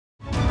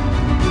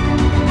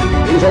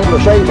He's able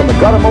to save from the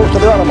guttermost to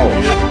the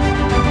uttermost.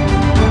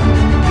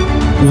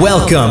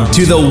 Welcome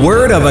to the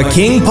Word of a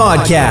King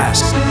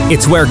podcast.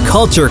 It's where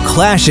culture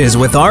clashes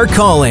with our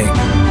calling,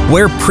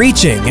 where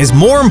preaching is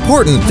more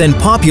important than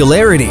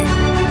popularity,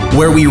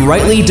 where we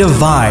rightly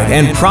divide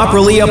and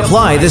properly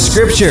apply the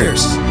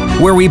Scriptures,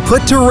 where we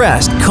put to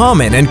rest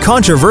common and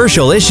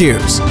controversial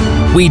issues.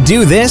 We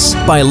do this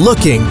by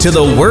looking to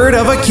the Word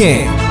of a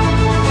King.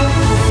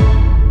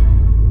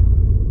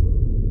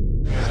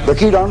 The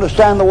key to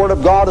understand the Word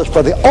of God is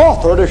for the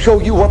author to show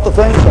you what the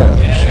thing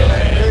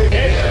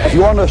says. If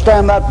you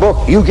understand that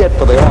book, you get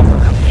for the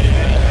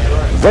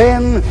author.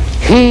 Then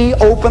he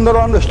opened their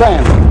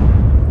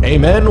understanding.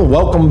 Amen.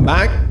 Welcome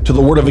back to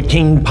the Word of a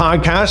King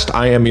podcast.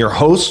 I am your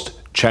host,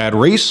 Chad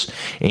Reese,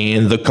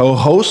 and the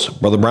co-host,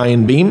 Brother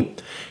Brian Beam.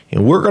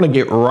 And we're going to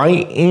get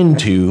right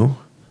into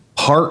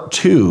part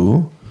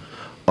 2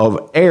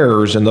 of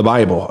errors in the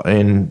Bible.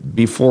 And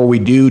before we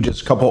do,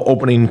 just a couple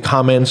opening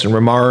comments and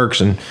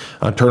remarks, and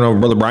I'll turn over to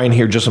Brother Brian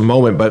here just a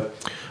moment. But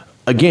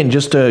again,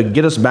 just to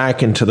get us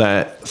back into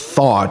that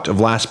thought of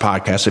last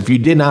podcast, if you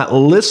did not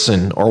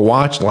listen or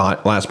watch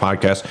last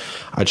podcast,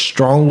 I'd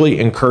strongly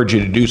encourage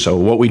you to do so.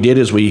 What we did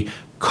is we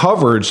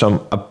covered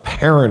some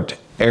apparent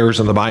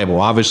errors in the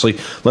Bible. Obviously,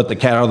 let the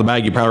cat out of the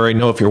bag. You probably already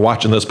know if you're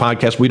watching this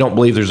podcast, we don't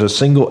believe there's a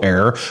single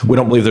error. We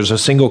don't believe there's a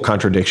single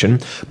contradiction,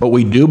 but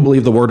we do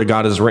believe the Word of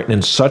God is written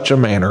in such a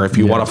manner, if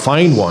you want to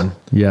find one,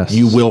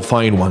 you will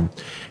find one.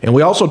 And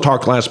we also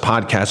talked last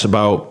podcast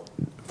about,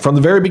 from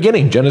the very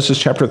beginning,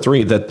 Genesis chapter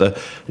 3, that the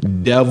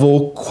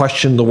devil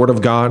questioned the Word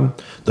of God.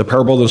 The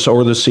parable of the sower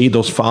of the seed,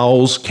 those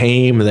fowls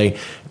came and they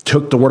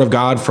took the Word of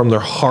God from their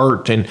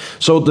heart. And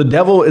so the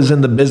devil is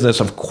in the business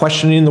of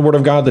questioning the Word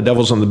of God. The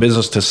devil's in the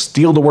business to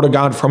steal the Word of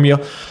God from you.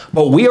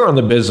 But we are in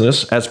the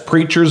business as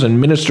preachers and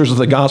ministers of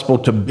the gospel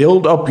to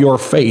build up your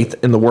faith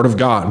in the Word of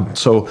God.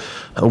 So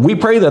we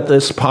pray that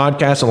this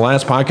podcast and the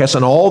last podcast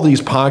and all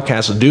these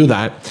podcasts do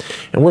that.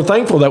 And we're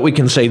thankful that we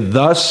can say,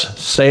 "Thus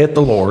saith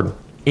the Lord."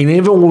 And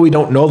even when we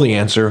don't know the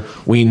answer,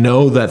 we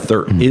know that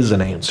there is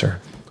an answer.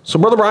 So,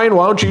 Brother Brian,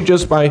 why don't you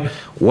just by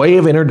way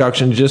of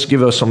introduction, just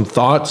give us some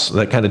thoughts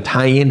that kind of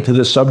tie into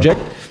this subject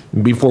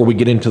before we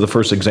get into the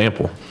first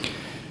example.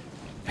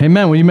 Hey,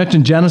 man, when you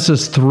mentioned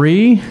Genesis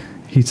 3,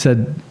 he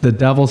said, the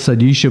devil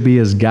said, "You shall be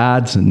as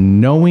gods,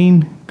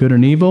 knowing good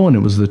and evil," and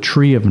it was the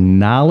tree of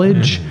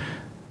knowledge.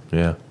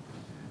 Yeah.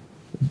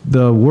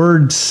 The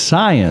word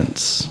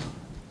science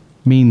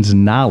means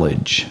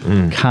knowledge.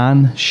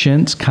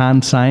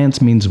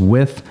 Conscience means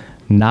with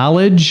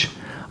knowledge.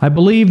 I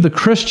believe the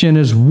Christian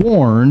is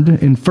warned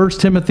in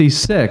 1 Timothy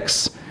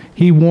 6.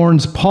 He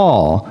warns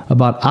Paul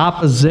about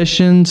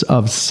oppositions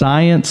of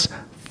science,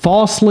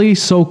 falsely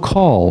so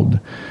called.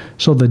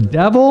 So the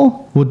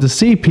devil will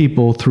deceive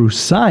people through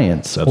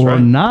science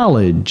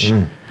knowledge.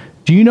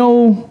 Do you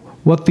know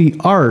what the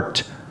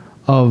art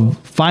of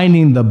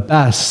finding the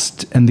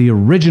best and the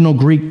original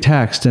Greek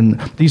text,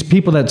 and these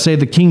people that say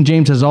the King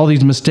James has all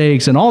these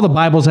mistakes and all the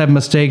Bibles have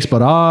mistakes,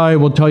 but I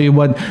will tell you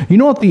what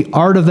the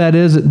art of that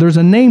is? There's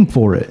a name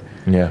for it.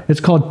 Yeah. It's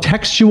called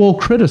textual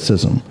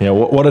criticism. Yeah,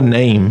 what a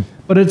name.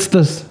 But it's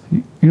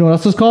you know what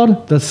else it's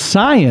called? The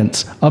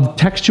science of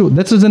textual,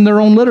 this is in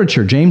their own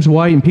literature, James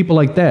White and people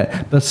like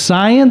that. The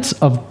science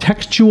of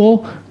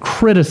textual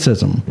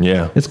criticism.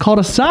 Yeah. It's called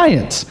a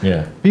science.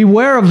 Yeah.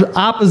 Beware of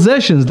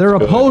oppositions. They're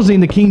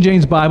opposing the King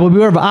James Bible.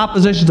 Beware of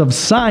oppositions of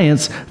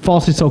science,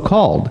 falsely so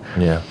called.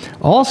 Yeah.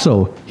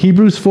 Also,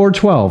 Hebrews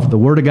 4:12, the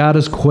Word of God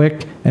is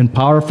quick and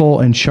powerful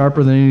and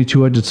sharper than any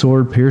two-edged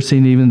sword,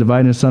 piercing even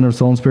dividing asunder of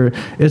soul and spirit.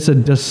 It's a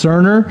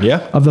discerner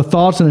of the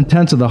thoughts and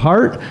intents of the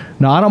heart.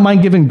 Now, I don't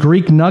mind giving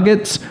Greek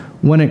nuggets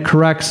when it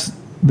corrects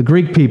the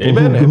Greek people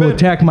who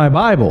attack my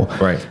Bible.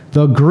 Right.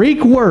 The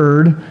Greek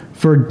word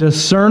for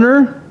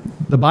discerner,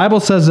 the Bible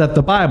says that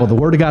the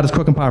Word of God is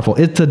quick and powerful.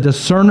 It's a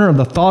discerner of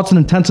the thoughts and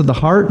intents of the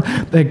heart.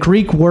 The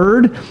Greek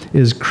word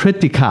is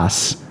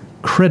kritikos,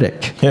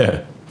 critic.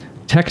 Yeah.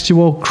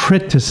 Textual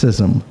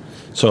criticism.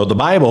 So the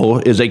Bible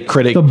is a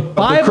critic of the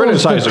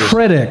criticizers. The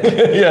critic.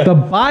 Yeah. The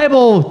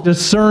Bible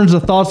discerns the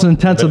thoughts and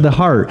intents of the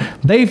heart.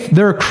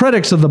 They're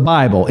critics of the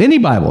Bible. Any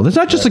Bible. It's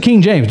not just the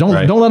King James. Don't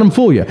let them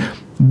fool you.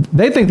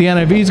 They think the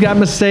NIV's got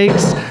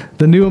mistakes.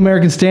 The New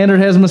American Standard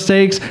has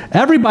mistakes.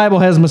 Every Bible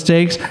has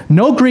mistakes.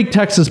 No Greek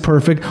text is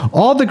perfect.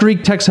 All the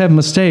Greek texts have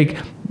mistake.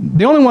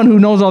 The only one who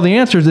knows all the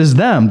answers is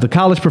them, the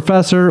college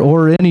professor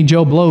or any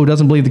Joe Blow who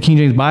doesn't believe the King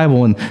James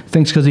Bible and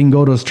thinks because he can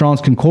go to a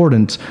Strong's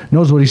Concordance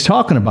knows what he's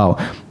talking about.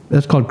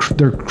 That's called,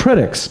 they're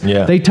critics.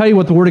 Yeah. They tell you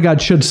what the Word of God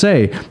should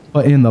say.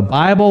 But in the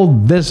Bible,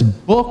 this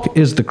book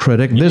is the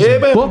critic.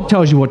 This book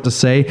tells you what to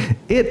say.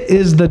 It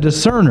is the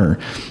discerner.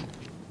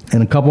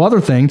 And a couple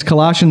other things.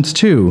 Colossians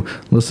 2.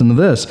 Listen to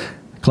this.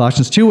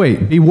 Colossians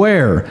 2:8.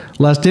 Beware,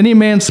 lest any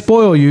man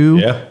spoil you.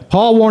 Yeah.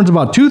 Paul warns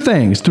about two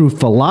things. Through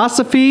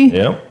philosophy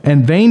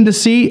and vain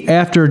deceit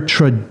after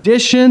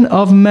tradition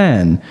of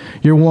men.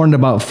 You're warned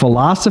about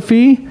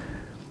philosophy.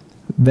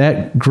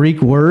 That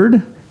Greek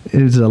word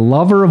is a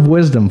lover of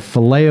wisdom.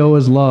 Phileo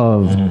is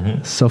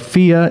love.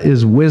 Sophia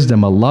is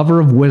wisdom, a lover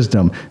of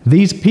wisdom.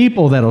 These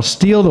people that'll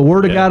steal the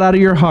word of God out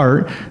of your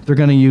heart, they're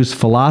going to use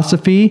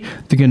philosophy.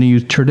 They're going to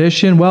use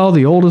tradition. Well,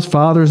 the oldest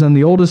fathers and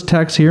the oldest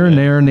texts here and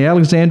there, and the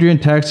Alexandrian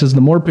text is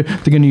the more. They're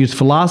going to use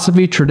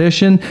philosophy,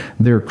 tradition.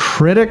 They're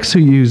critics who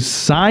use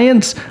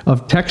science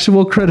of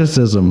textual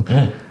criticism.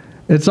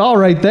 It's all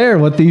right there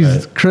what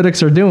these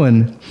critics are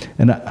doing.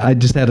 And I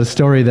just had a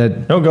story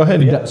that... No, go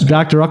ahead. Yes.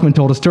 Dr. Ruckman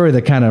told a story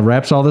that kind of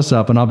wraps all this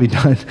up, and I'll be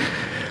done.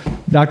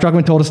 Dr.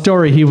 Ruckman told a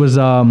story. He was,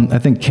 I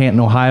think, Canton,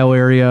 Ohio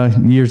area,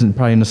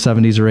 probably in the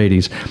 70s or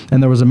 80s.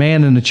 And there was a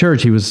man in the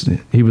church. He was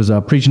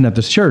preaching at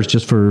this church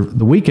just for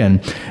the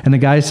weekend. And the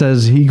guy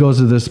says he goes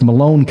to this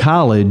Malone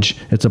College.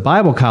 It's a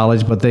Bible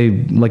college, but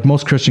they, like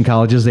most Christian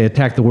colleges, they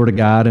attack the Word of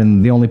God,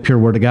 and the only pure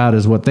Word of God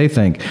is what they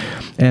think.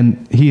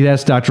 And he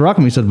asked Dr.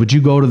 Ruckman, he said, would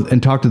you go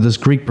and talk to this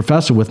Greek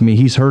professor with me?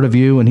 He's heard of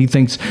you, and he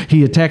thinks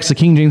he attacks the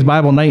King James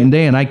Bible night and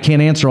day, and I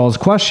can't answer all his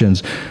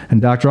questions. And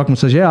Dr. Ruckman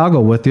says, yeah, I'll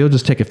go with you. It'll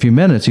just take a few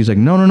minutes. He's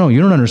like, no, you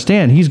don't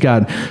understand. He's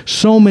got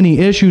so many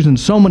issues and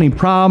so many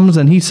problems,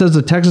 and he says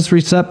the Texas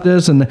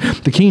Receptus and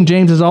the King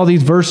James has all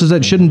these verses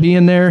that shouldn't be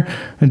in there.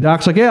 And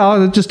Doc's like, yeah,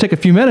 I'll just take a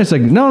few minutes.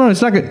 Like, no,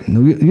 it's not good.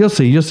 You'll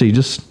see.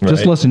 Just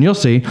listen, you'll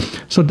see.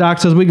 So Doc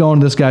says we go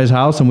into this guy's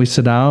house and we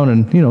sit down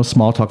and,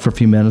 small talk for a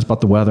few minutes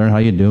about the weather and how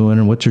you doing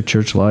and what's your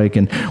church like,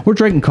 and we're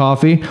drinking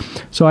coffee.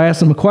 So I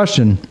asked him a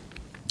question.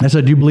 I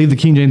said, do you believe the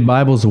King James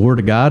Bible is the Word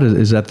of God?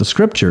 Is that the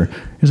Scripture?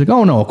 He's like,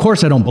 oh, no, of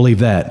course I don't believe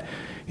that.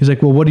 He's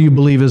like, well, what do you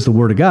believe is the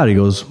Word of God? He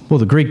goes, well,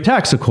 the Greek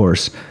text, of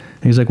course.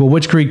 And he's like, well,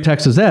 which Greek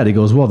text is that? He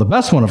goes, well, the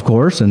best one, of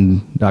course.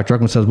 And Dr.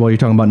 Ruckman says, well, you're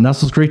talking about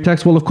Nestle's Greek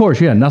text? Well, of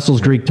course, yeah, Nestle's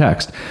Greek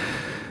text.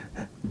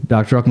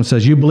 Dr. Ruckman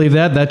says, you believe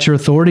that? That's your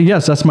authority?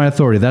 Yes, that's my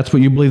authority. That's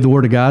what you believe the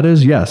Word of God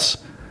is? Yes.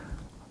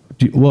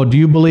 Do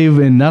you believe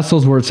in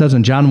Nestle's where it says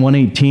in John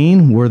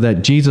 1:18 where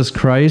that Jesus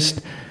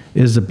Christ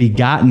is a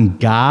begotten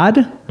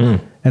God?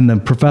 And the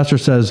professor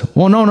says,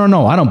 well,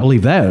 no, I don't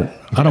believe that.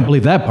 I don't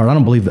believe that part.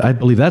 I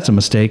believe that's a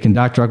mistake. And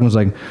Dr. Ruckman was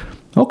like,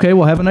 okay,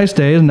 well, have a nice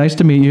day. It's nice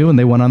to meet you. And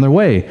they went on their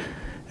way.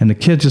 And the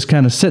kid's just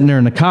kind of sitting there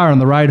in the car on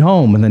the ride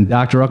home. And then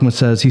Dr. Ruckman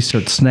says, he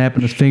starts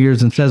snapping his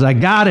fingers and says, I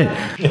got it.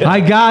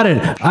 I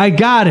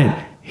got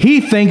it.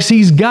 He thinks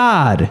he's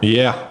God.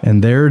 Yeah.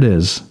 And there it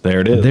is.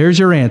 There's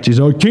your answer. He's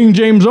like, King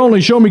James only.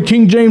 Show me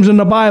King James in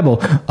the Bible.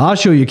 I'll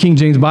show you King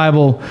James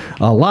Bible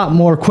a lot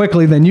more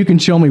quickly than you can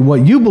show me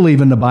what you believe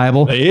in the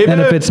Bible. Amen.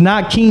 And if it's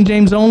not King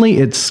James only,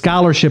 it's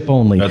scholarship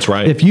only. That's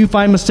right. If you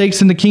find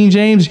mistakes in the King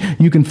James,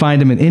 you can find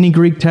them in any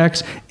Greek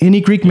text, any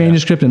Greek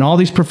manuscript, and all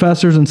these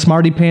professors and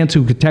smarty pants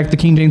who attack the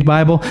King James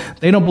Bible,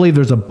 they don't believe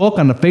there's a book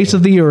on the face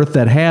of the earth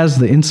that has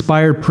the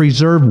inspired,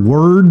 preserved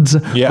words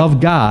of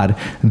God.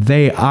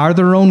 They are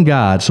their own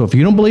God. So if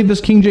you don't believe this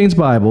King James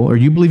Bible, or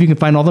you believe you can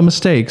find all the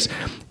mistakes,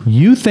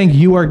 you think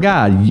you are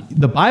God.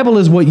 The Bible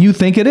is what you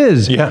think it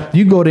is. Yeah.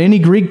 You go to any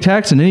Greek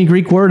text and any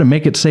Greek word and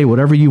make it say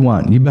whatever you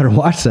want. You better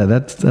watch that.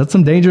 That's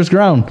some dangerous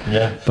ground.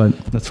 Yeah. But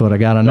that's what I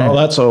got on that. Well,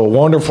 that's a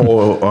wonderful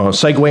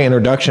segue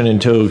introduction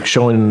into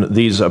showing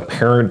these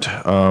apparent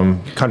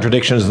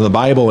contradictions in the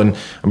Bible. And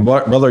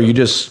brother, you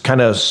just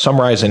kind of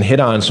summarized and hit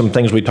on some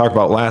things we talked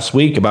about last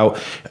week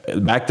about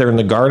back there in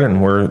the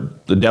garden where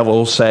the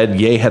devil said,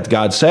 yea, hath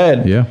God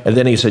said. Yeah. And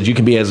then he said, you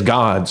can be as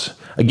gods.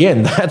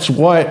 Again, that's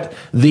what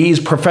these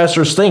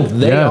professors think.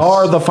 They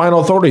are the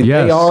final authority.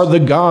 Yes. They are the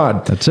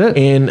God. That's it.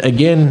 And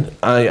again,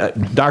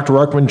 Dr.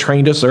 Ruckman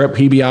trained us there at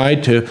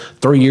PBI to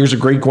 3 years of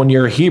Greek, 1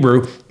 year of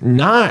Hebrew.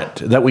 Not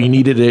that we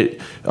needed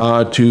it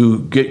to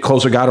get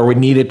closer to God or we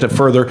need it to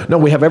further. No,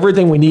 we have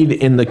everything we need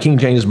in the King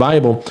James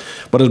Bible.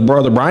 But as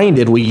Brother Brian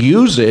did, we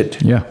use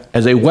it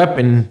as a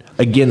weapon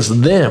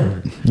against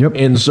them. Yep.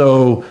 And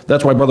so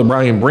that's why Brother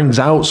Brian brings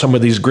out some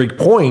of these Greek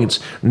points.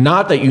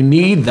 Not that you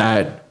need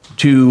that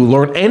to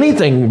learn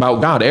anything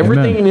about God.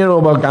 Everything you know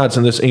about God's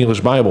in this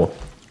English Bible.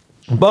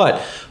 But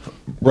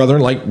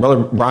brethren, like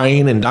Brother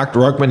Brian and Dr.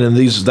 Ruckman and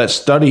these that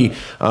study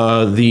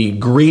the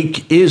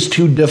Greek is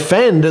to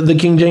defend the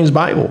King James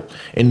Bible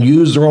and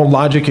use their own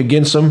logic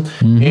against them.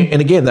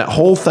 And again, that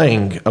whole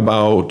thing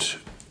about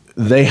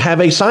they have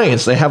a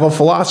science, they have a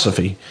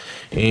philosophy.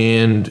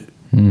 And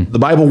the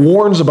Bible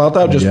warns about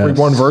that. Just read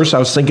one verse I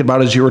was thinking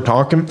about as you were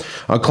talking.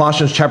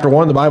 Colossians chapter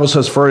 1, the Bible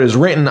says, for it is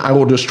written, I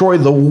will destroy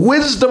the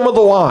wisdom of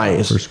the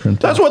wise.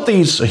 That's what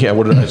these,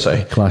 what did I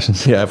say?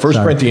 Colossians. Yeah, 1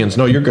 Corinthians.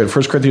 No, you're good.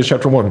 1 Corinthians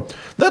chapter 1.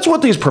 That's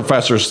what these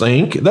professors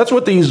think. That's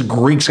what these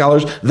Greek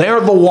scholars, they're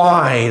the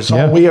wise.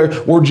 Yeah.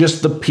 We're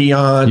just the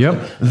peons.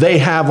 Yep. They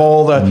have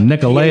all the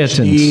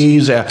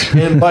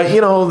Nicolaitans. But,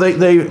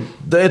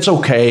 it's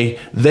okay.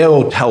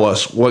 They'll tell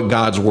us what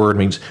God's word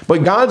means.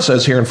 But God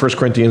says here in 1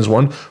 Corinthians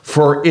 1,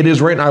 for it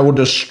is written, I will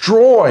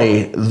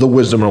destroy the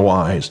wisdom of the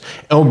wise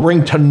and will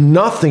bring to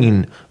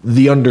nothing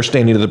the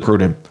understanding of the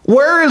prudent.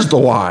 Where is the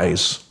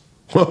wise?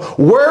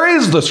 Where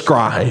is the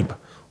scribe?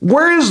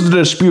 Where is the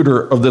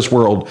disputer of this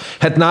world?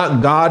 Hath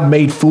not God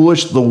made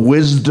foolish the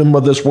wisdom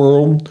of this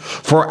world?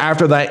 For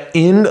after that,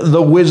 in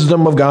the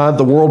wisdom of God,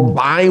 the world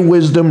by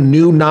wisdom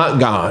knew not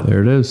God.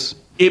 There it is.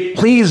 It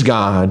pleased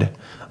God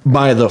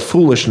by the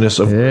foolishness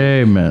of...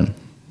 Amen.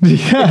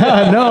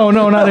 No,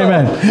 not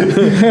amen.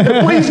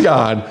 It pleased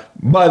God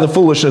by the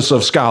foolishness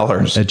of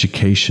scholars.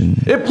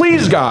 Education. It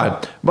pleased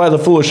God by the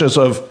foolishness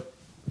of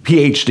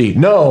PhD.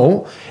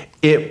 No,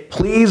 it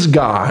pleased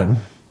God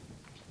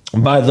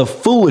by the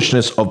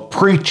foolishness of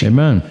preaching.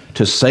 Amen.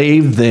 To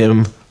save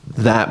them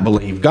that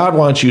believe. God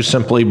wants you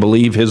simply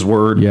believe his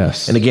word.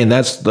 Yes. And again,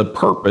 that's the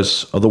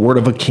purpose of the Word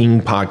of a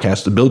King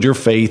podcast, to build your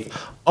faith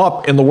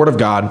up in the word of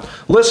God.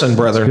 Listen,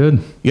 brethren,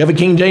 good. You have a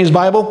King James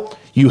Bible?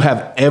 You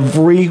have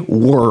every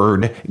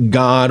word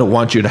God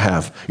wants you to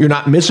have. You're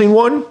not missing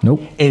one.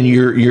 Nope. And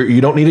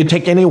you don't need to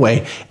take any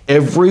away.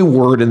 Every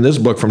word in this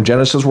book from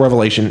Genesis to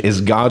Revelation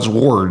is God's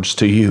words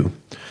to you.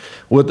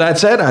 With that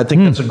said, I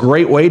think that's a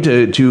great way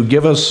to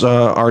give us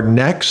our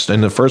next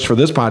and the first for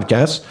this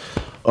podcast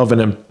of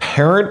an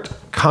apparent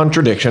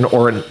contradiction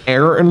or an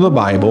error in the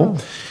Bible.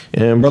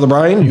 And Brother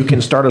Brian, you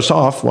can start us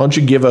off. Why don't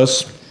you give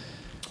us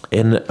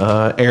an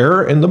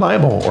error in the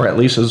Bible, or at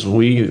least as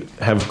we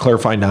have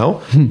clarified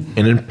now,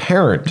 an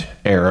apparent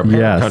error,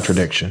 apparent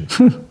contradiction.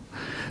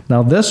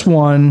 Now this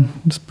one,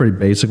 it's a pretty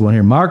basic one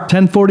here. Mark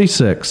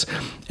 10:46,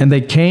 and they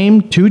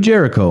came to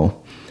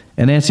Jericho,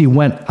 and as he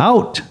went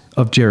out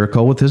of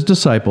Jericho with his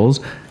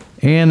disciples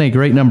and a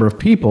great number of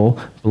people,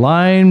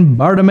 blind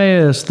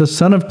Bartimaeus, the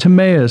son of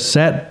Timaeus,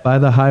 sat by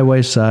the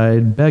highway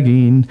side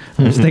begging.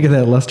 I was thinking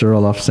that Lester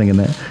Roloff singing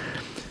that.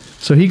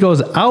 So he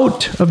goes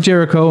out of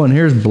Jericho, and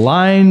here's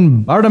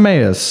blind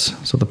Bartimaeus.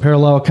 So the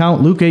parallel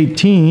account, Luke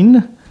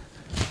 18.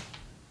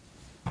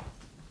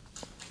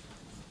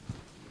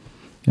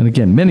 And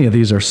again, many of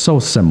these are so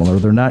similar.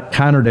 They're not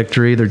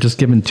contradictory. They're just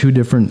given two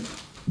different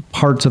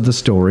parts of the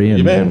story.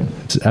 And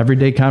it's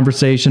everyday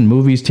conversation,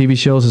 movies, TV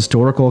shows,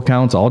 historical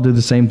accounts, all do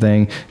the same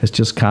thing. It's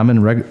just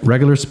common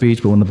regular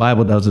speech, but when the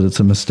Bible does it, it's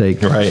a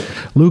mistake. Right.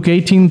 Luke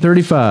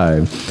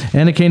 18:35.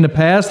 And it came to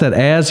pass that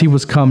as he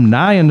was come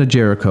nigh unto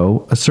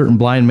Jericho, a certain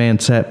blind man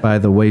sat by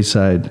the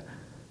wayside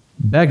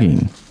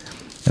begging.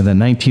 And then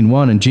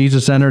 19:1, and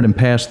Jesus entered and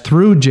passed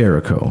through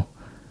Jericho.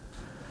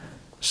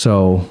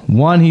 So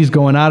one, he's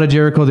going out of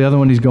Jericho. The other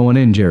one, he's going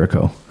in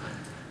Jericho.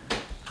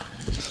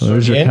 So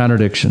there's your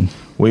contradiction.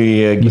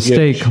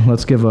 Mistake.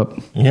 Let's give up.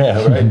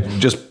 Yeah, right.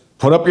 Just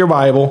put up your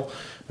Bible.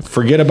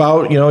 Forget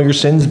about, your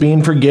sins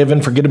being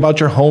forgiven. Forget about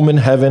your home in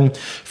heaven.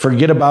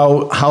 Forget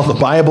about how the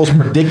Bible's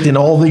predicting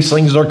all these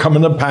things are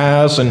coming to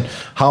pass, and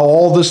how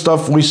all this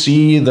stuff we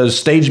see, the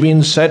stage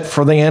being set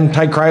for the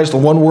Antichrist, the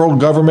one world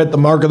government, the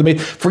mark of the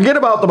beast. Forget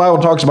about the Bible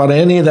talks about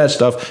any of that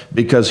stuff,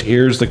 because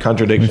here's the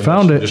contradiction. We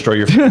found it. Destroy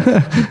your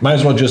faith. Might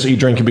as well just eat,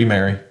 drink, and be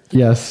merry.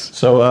 Yes.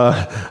 So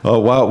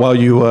while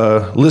you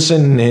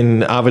listen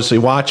and obviously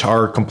watch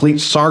our complete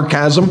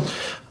sarcasm,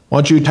 why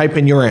don't you type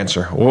in your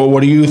answer? What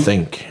do you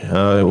think?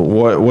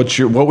 What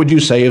would you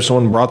say if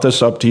someone brought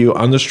this up to you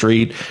on the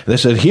street and they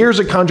said, "Here's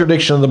a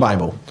contradiction of the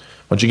Bible"? Why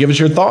don't you give us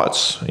your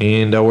thoughts?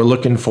 And we're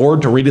looking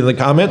forward to reading the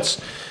comments.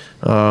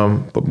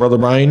 But Brother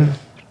Brian,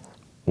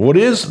 what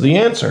is the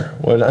answer?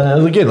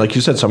 Again, like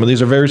you said, some of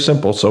these are very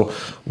simple. So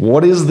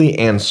what is the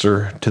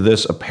answer to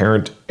this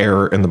apparent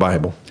error in the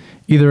Bible?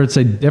 Either it's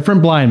a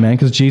different blind man,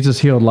 because Jesus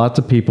healed lots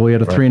of people. He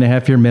had a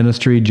 3.5-year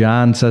ministry.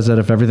 John says that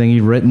if everything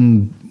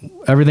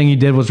he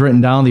did was written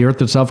down, the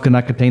earth itself could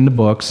not contain the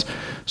books.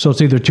 So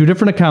it's either two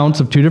different accounts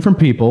of two different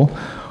people,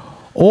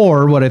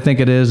 or what I think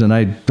it is, and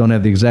I don't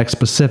have the exact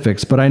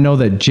specifics, but I know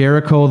that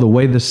Jericho, the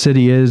way the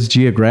city is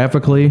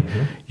geographically,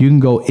 you can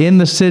go in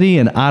the city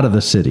and out of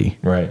the city.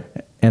 Right.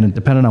 And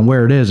depending on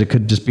where it is, it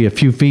could just be a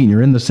few feet and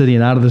you're in the city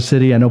and out of the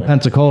city. I know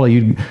Pensacola,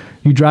 you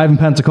drive in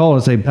Pensacola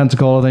and say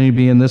Pensacola, then you'd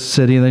be in this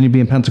city, and then you'd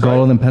be in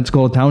Pensacola, and then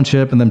Pensacola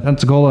Township, and then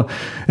Pensacola.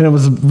 And it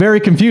was very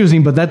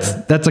confusing, but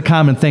that's a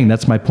common thing.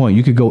 That's my point.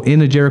 You could go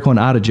into Jericho and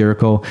out of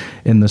Jericho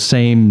in the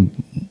same,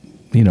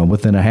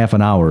 within a half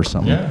an hour or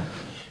something. Yeah.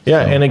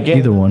 Yeah, so, and again,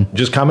 either one.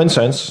 Just common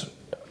sense.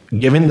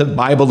 Giving the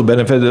Bible the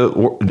benefit of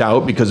the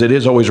doubt, because it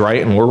is always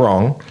right and we're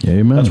wrong.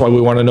 Amen. That's why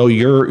we want to know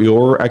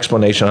your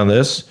explanation on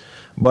this.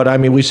 But I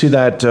mean, we see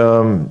that,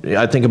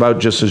 I think about,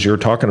 just as you're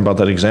talking about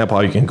that example,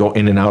 how you can go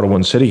in and out of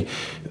one city.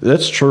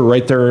 That's true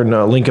right there in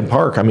Lincoln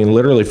Park. I mean,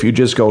 literally, if you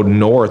just go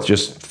north,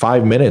 just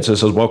 5 minutes, it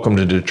says, "Welcome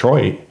to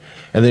Detroit."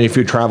 And then if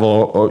you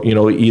travel,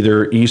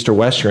 either east or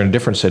west, you're in a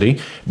different city.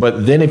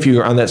 But then if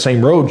you're on that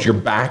same road, you're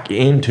back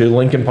into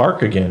Lincoln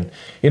Park again.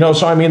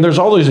 So I mean, there's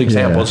all these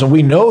examples, and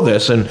we know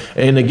this. And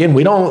again,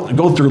 we don't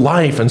go through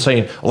life and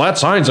saying, "Well, that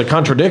sign's a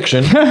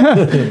contradiction."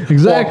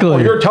 Exactly.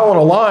 Well, you're telling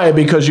a lie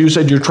because you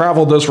said you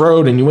traveled this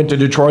road and you went to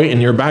Detroit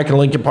and you're back in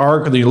Lincoln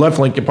Park, or then you left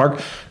Lincoln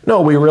Park.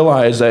 No, we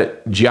realize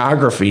that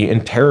geography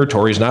and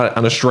territory is not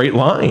on a straight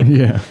line.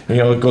 Yeah.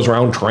 It goes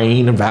around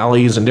terrain and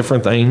valleys and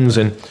different things.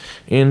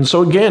 And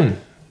so again,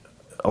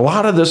 a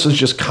lot of this is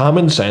just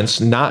common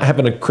sense, not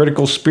having a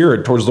critical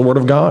spirit towards the Word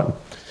of God.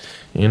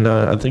 And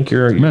I think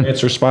your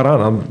answer is spot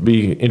on. I'll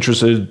be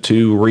interested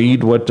to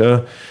read what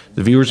the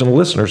viewers and the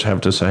listeners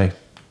have to say.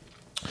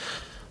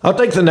 I'll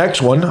take the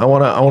next one.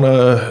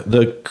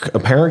 The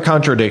apparent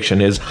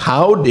contradiction is,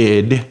 how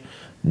did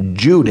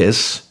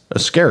Judas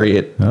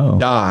Iscariot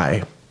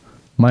die?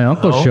 My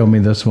uncle showed me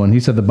this one. He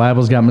said the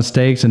Bible's got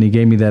mistakes, and he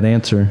gave me that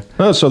answer.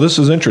 Oh, so this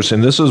is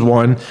interesting. This is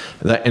one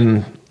that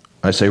in,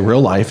 I say real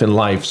life, in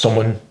life,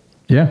 someone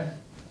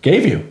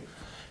gave you.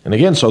 And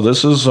again, so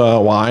this is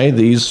why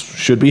these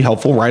should be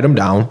helpful. Write them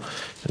down.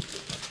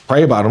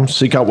 Pray about them.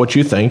 Seek out what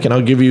you think. And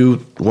I'll give you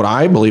what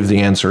I believe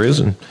the answer is.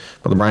 And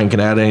Brother Brian can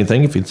add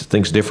anything if he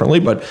thinks differently.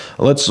 But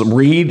let's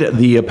read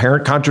the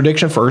apparent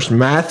contradiction first.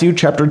 Matthew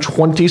chapter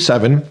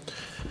 27.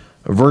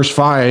 Verse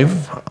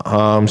 5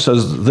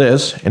 says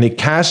this, and he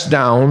cast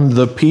down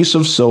the piece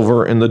of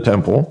silver in the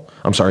temple.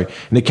 And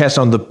he cast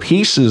down the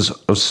pieces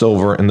of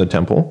silver in the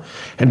temple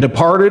and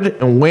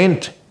departed and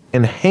went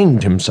and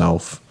hanged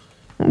himself.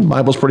 The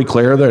Bible's pretty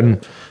clear that in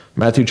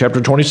Matthew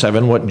chapter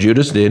 27, what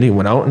Judas did, he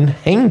went out and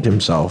hanged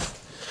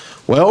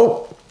himself.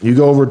 Well, you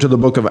go over to the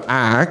book of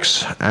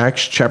Acts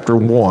chapter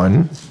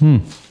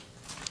 1.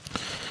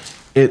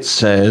 It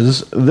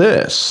says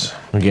this.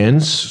 Again,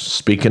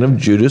 speaking of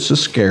Judas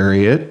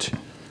Iscariot.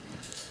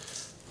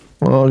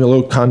 Well, a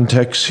little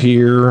context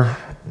here.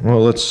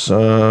 Well, let's,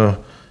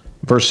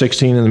 verse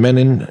 16, and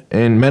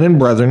men and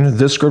brethren,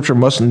 this scripture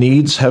must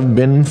needs have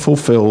been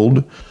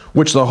fulfilled,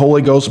 which the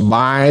Holy Ghost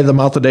by the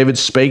mouth of David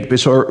spake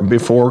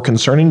before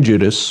concerning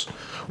Judas,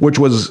 which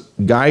was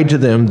guide to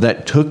them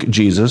that took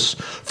Jesus,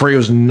 for he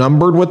was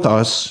numbered with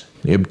us.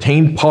 He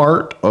obtained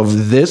part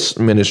of this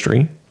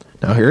ministry.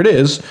 Now here it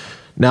is.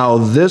 Now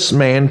this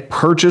man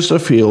purchased a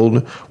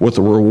field with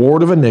the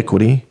reward of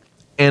iniquity,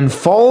 and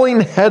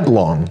falling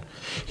headlong,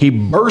 he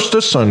burst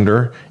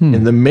asunder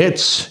in the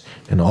midst,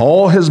 and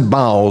all his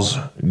bowels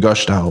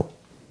gushed out.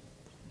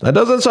 That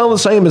doesn't sound the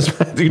same as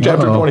Matthew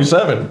chapter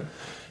 27.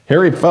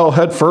 Here he fell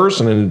head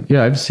first.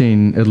 I've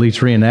seen at least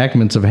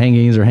reenactments of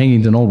hangings or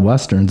hangings in old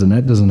westerns, and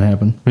that doesn't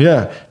happen.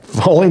 Yeah,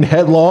 falling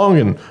headlong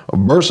and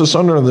burst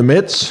asunder in the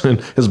midst, and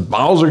his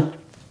bowels are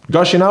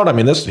gushing out. I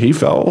mean, he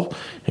fell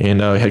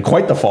and had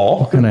quite the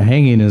fall. What kind of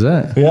hanging is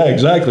that? Yeah,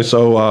 exactly.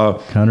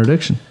 So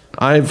contradiction.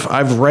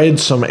 I've read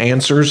some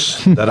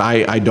answers that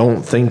I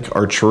don't think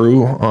are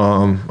true.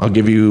 I'll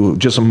give you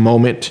just a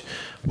moment,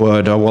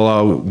 but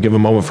I'll give a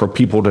moment for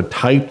people to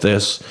type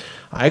this.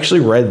 I actually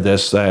read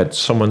this, that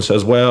someone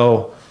says,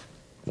 well,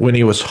 when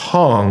he was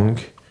hung,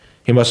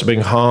 he must have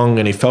been hung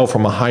and he fell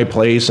from a high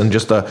place, and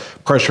just the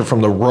pressure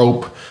from the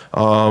rope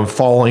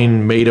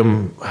falling made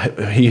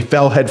he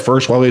fell head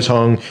first while he was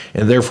hung,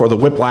 and therefore the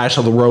whiplash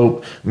of the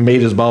rope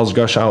made his bowels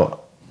gush out.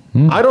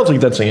 I don't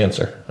think that's the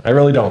answer. I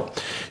really don't.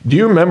 Do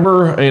you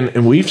remember,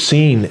 and we've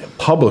seen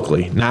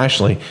publicly,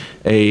 nationally,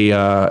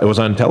 it was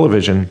on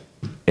television,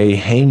 a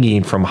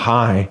hanging from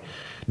high.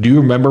 Do you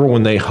remember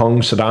when they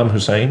hung Saddam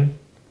Hussein?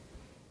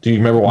 Do you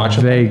remember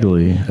watching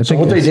Vaguely. So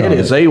what they did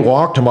is they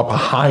walked him up a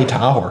high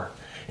tower.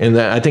 And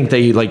I think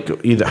they I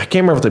can't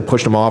remember if they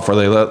pushed him off or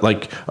they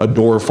let a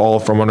door fall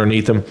from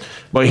underneath him.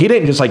 But he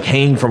didn't just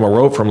hang from a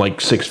rope from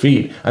 6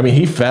 feet. I mean,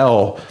 he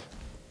fell,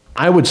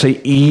 I would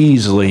say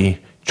easily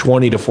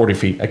 20 to 40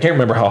 feet. I can't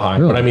remember how high.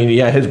 Really? But I mean,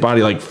 his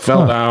body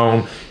fell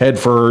down head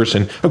first.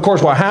 And of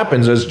course, what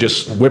happens is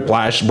just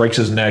whiplash, breaks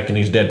his neck, and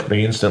he's dead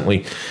pretty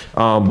instantly.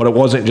 But it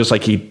wasn't just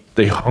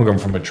they hung him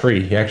from a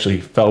tree. He actually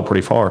fell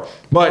pretty far.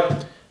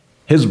 But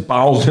his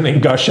bowels didn't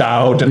gush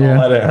out and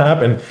all that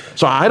happened.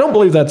 So I don't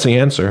believe that's the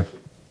answer.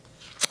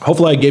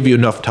 Hopefully I gave you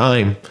enough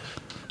time.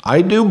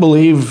 I do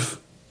believe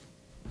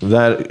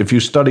that if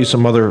you study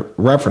some other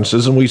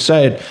references, and we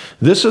said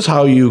this is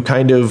how you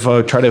kind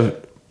of try to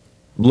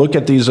look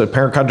at these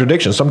apparent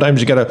contradictions. Sometimes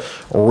you got to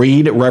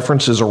read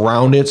references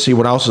around it, see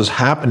what else is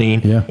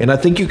happening, and I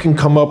think you can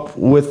come up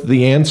with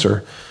the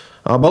answer.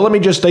 But let me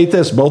just state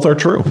this. Both are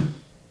true.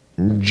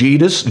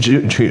 Judas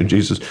did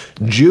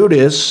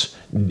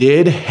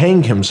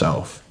hang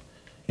himself,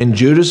 and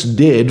Judas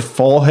did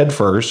fall head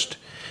first,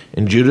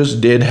 and Judas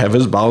did have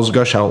his bowels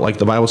gush out like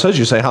the Bible says.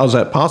 You say, how is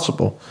that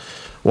possible?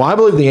 Well, I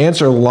believe the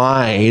answer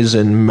lies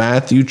in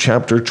Matthew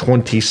chapter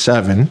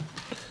 27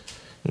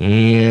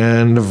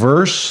 and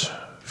verse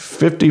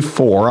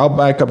 54. I'll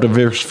back up to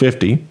verse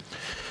 50.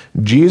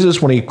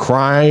 Jesus, when he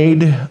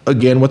cried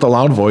again with a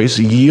loud voice,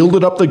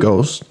 yielded up the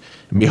ghost.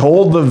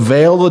 Behold, the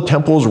veil of the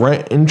temple was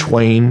rent in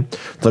twain,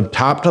 from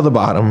top to the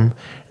bottom,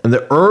 and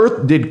the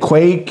earth did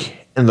quake,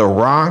 and the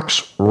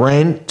rocks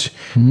rent.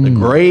 The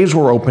graves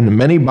were opened, and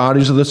many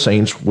bodies of the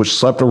saints which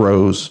slept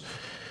arose.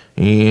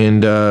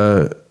 And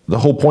the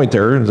whole point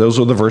there, those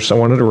are the verses I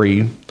wanted to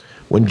read.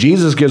 When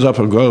Jesus gives up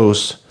a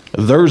ghost,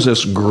 there's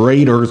this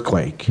great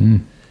earthquake.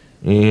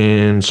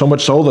 And so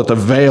much so that the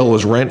veil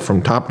is rent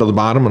from top to the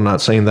bottom. I'm not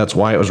saying that's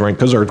why it was rent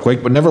because of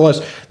earthquake, but nevertheless,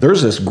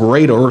 there's this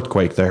great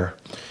earthquake there.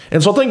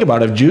 And so think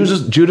about it.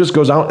 If Judas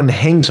goes out and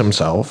hangs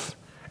himself,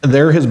 and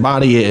there his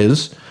body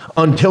is,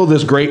 until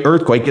this great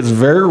earthquake, it's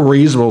very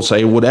reasonable to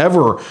say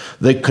whatever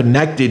that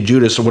connected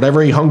Judas or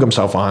whatever he hung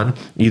himself on,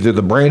 either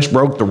the branch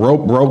broke, the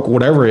rope broke,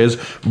 whatever it is,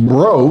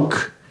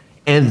 broke,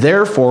 and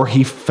therefore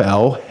he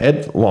fell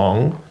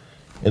headlong,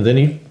 and then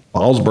he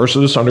falls, bursts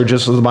asunder,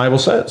 just as the Bible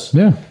says.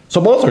 Yeah.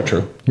 So both are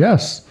true.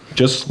 Yes.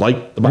 Just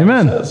like the Bible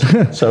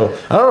says. So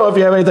I don't know if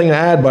you have anything to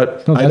add,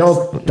 but I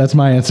know that's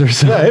my answer.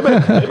 So. Yeah,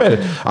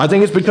 amen. I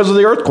think it's because of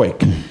the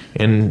earthquake.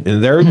 And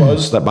there he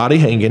was, that body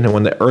hanging. And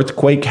when the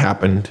earthquake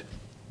happened,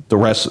 the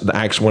rest, the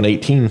Acts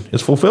 1:18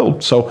 is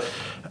fulfilled. So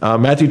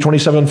Matthew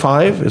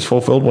 27:5 is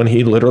fulfilled when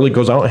he literally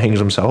goes out and hangs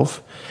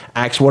himself.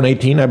 Acts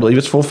 1:18, I believe,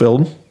 it's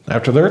fulfilled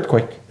after the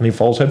earthquake, and he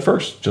falls head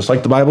first, just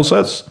like the Bible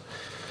says.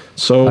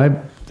 So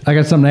I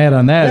got something to add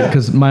on that,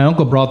 because my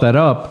uncle brought that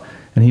up,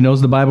 and he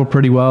knows the Bible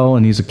pretty well,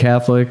 and he's a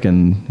Catholic,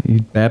 and he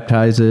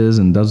baptizes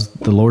and does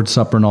the Lord's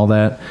Supper and all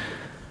that.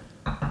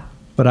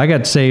 But I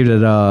got saved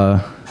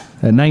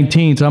at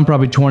 19, so I'm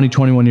probably 20,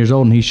 21 years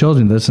old, and he shows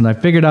me this, and I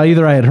figured out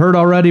either I had heard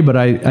already, but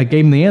I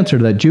gave him the answer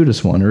to that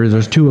Judas one, or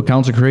there's 2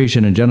 accounts of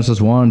creation in Genesis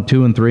 1,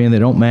 2, and 3, and they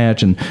don't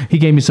match, and he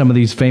gave me some of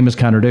these famous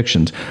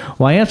contradictions.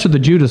 Well, I answered the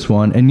Judas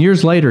one, and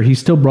years later, he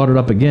still brought it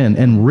up again,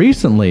 and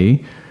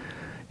recently,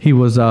 we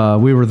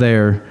were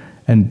there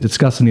and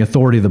discussing the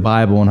authority of the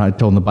Bible, and I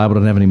told him the Bible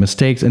doesn't have any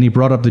mistakes, and he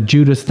brought up the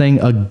Judas thing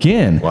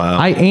again. Wow.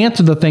 I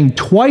answered the thing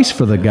twice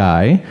for the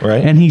guy,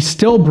 right, and he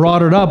still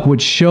brought it up,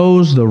 which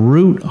shows the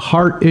root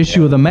heart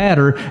issue of the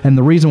matter and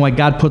the reason why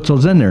God puts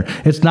those in there.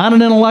 It's not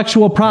an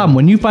intellectual problem.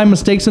 When you find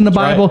mistakes in the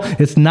Bible,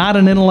 it's not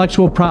an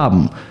intellectual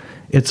problem.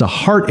 It's a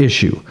heart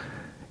issue.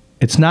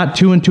 It's not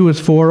 2 and 2 is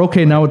 4.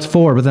 Okay, now it's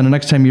 4, but then the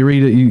next time you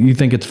read it, you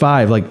think it's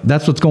 5. Like,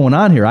 that's what's going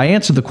on here. I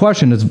answered the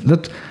question.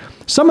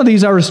 Some of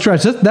these are a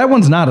stretch. That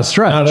one's not a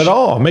stretch. Not at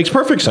all. It makes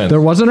perfect sense.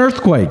 There was an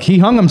earthquake. He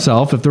hung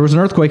himself. If there was an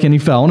earthquake and he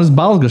fell and his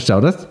bowels gushed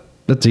out,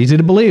 that's easy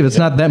to believe. It's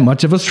not that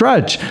much of a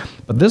stretch.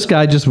 But this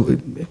guy just...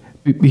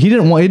 it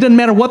didn't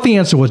matter what the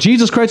answer was.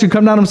 Jesus Christ could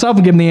come down himself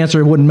and give him the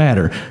answer. It wouldn't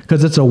matter,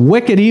 because it's a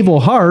wicked,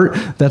 evil heart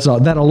that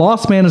a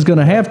lost man is going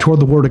to have toward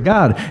the Word of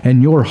God.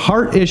 And your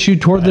heart issue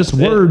toward this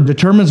Word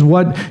determines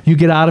what you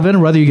get out of it,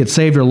 and whether you get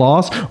saved or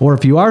lost. Or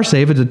if you are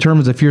saved, it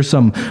determines if you're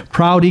some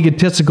proud,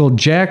 egotistical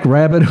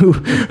jackrabbit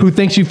who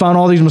thinks you found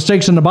all these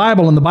mistakes in the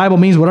Bible, and the Bible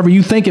means whatever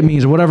you think it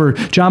means, or whatever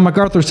John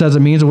MacArthur says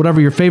it means, or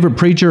whatever your favorite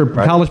preacher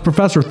or college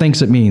professor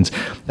thinks it means.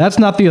 That's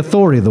not the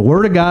authority. The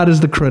Word of God is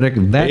the critic.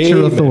 That's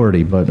your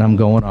authority. But I'm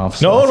going off.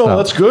 So no,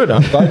 that's good.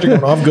 I'm glad you're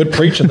going off. Good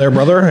preaching there,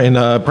 brother,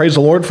 and praise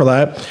the Lord for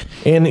that.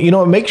 And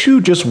it makes you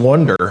just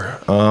wonder.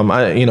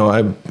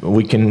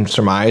 We can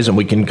surmise and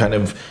we can kind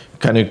of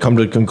come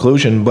to a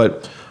conclusion,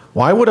 but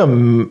why would a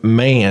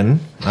man?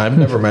 I've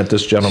never met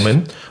this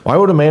gentleman. Why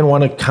would a man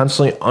want to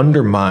constantly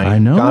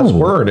undermine God's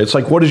word? It's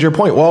like, what is your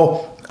point?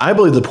 Well, I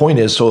believe the point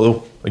is,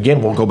 so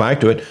again, we'll go back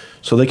to it,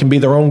 so they can be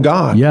their own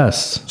God.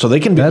 Yes. So they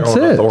can be their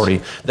own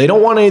authority. They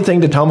don't want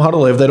anything to tell them how to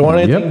live. They don't want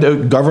anything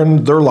to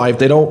govern their life.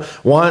 They don't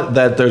want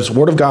that there's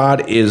Word of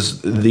God is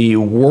the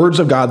words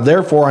of God.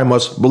 Therefore, I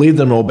must believe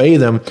them and obey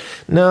them.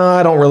 No,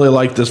 I don't really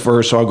like this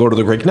verse, so I'll go to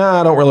the Greek. No,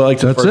 I don't really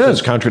like this verse.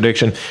 It's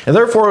contradiction. And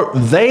therefore,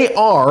 they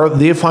are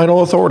the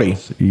final authority.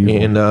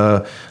 And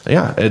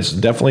it's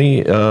definitely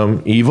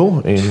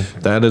evil. And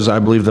that is, I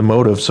believe, the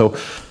motive. So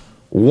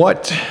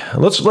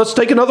let's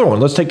take another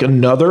one. Let's take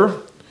another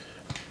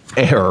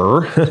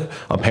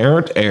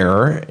apparent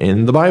error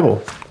in the Bible.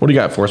 What do you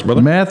got for us,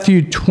 brother?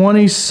 Matthew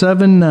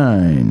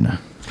 27:9. I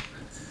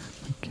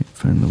can't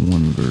find the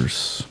one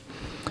verse.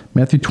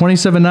 Matthew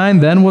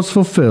 27:9, then was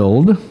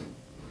fulfilled.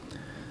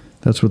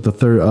 That's what the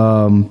third,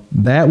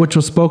 that which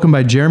was spoken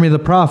by Jeremy the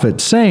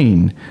prophet,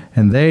 saying,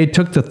 and they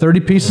took the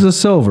 30 pieces of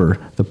silver,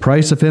 the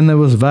price of him that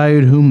was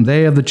valued, whom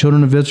they of the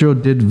children of Israel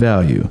did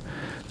value.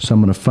 So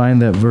I'm going to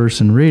find that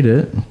verse and read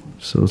it.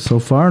 So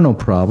far, no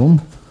problem.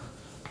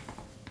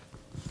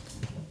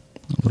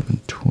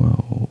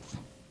 11:12.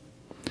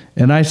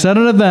 And I said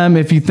unto them,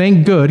 if you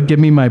think good, give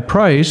me my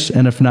price,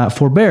 and if not,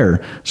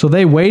 forbear. So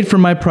they weighed for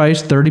my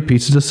price 30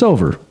 pieces of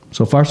silver.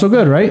 So far, so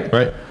good, right?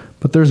 Right.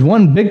 But there's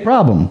one big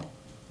problem.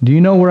 Do you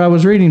know where I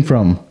was reading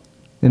from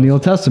in the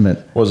Old Testament?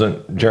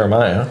 Wasn't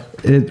Jeremiah?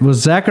 It was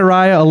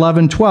Zechariah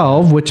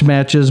 11:12, which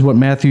matches what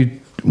Matthew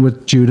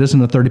with Judas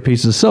and the 30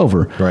 pieces of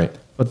silver. Right.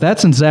 But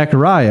that's in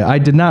Zechariah. I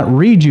did not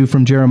read you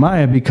from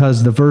Jeremiah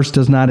because the verse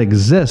does not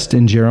exist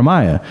in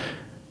Jeremiah.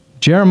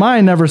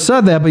 Jeremiah never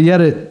said that, but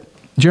yet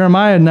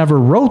Jeremiah never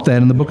wrote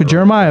that in the book of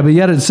Jeremiah, but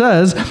yet it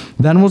says,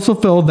 then was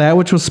fulfilled that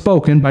which was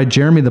spoken by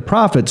Jeremy the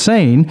prophet,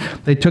 saying,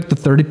 they took the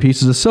 30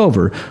 pieces of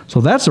silver.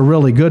 So that's a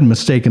really good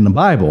mistake in the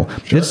Bible.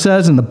 Sure. It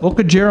says in the book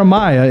of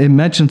Jeremiah, it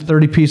mentions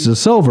 30 pieces of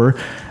silver.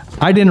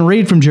 I didn't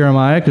read from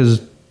Jeremiah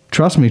because,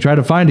 trust me, try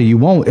to find it. You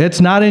won't. It's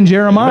not in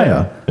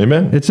Jeremiah.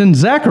 Amen. It's in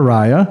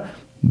Zechariah.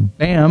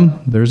 Bam,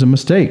 there's a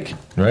mistake.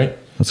 Right.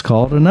 Let's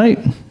call it a night.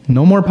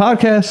 No more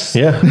podcasts.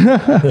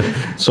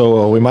 Yeah.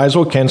 So we might as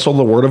well cancel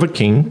the word of a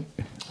king.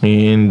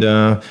 And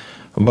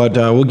but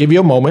we'll give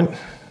you a moment.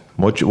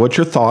 What's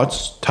your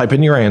thoughts? Type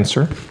in your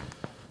answer.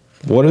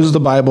 What does the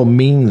Bible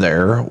mean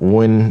there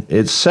when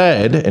it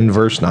said in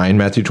verse 9,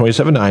 Matthew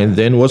 27:9,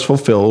 then was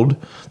fulfilled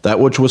that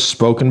which was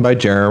spoken by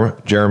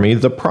Jeremy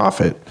the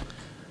prophet?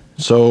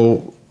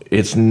 So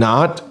it's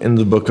not in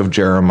the book of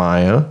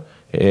Jeremiah.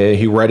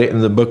 He read it in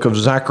the book of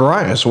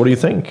Zechariah. So what do you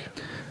think?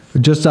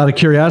 Just out of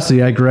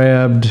curiosity, I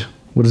grabbed,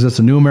 what is this,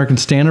 a New American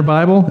Standard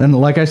Bible? And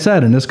like I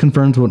said, and this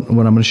confirms what I'm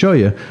going to show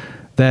you,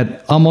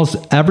 that almost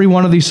every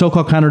one of these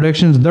so-called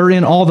contradictions, they're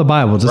in all the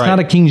Bibles. It's not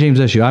a King James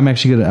issue.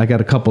 I got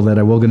a couple that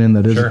I will get in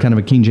that is kind of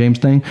a King James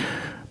thing.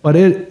 But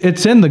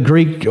it's in the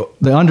Greek,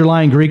 the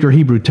underlying Greek or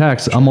Hebrew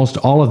text, almost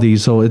all of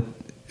these. So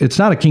it's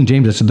not a King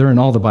James issue. They're in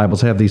all the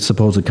Bibles have these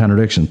supposed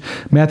contradictions.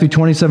 Matthew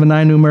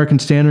 27:9, New American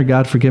Standard.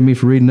 God forgive me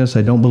for reading this.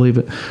 I don't believe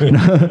it.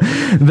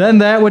 Then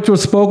that which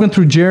was spoken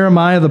through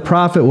Jeremiah the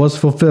prophet was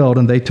fulfilled,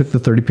 and they took the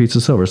 30 pieces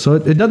of silver. So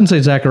it doesn't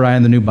say Zechariah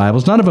in the new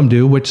Bibles. None of them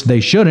do, which they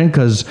shouldn't,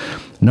 because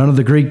none of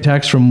the Greek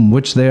texts from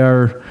which they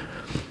are...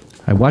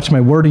 I watch my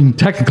wording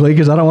technically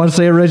because I don't want to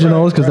say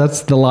originals because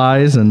that's the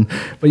lies.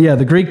 But yeah,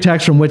 the Greek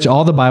text from which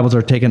all the Bibles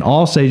are taken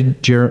all say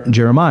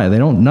Jeremiah.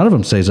 None of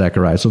them say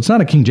Zechariah. So it's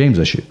not a King James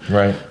issue.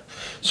 Right.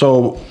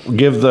 So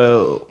give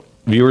the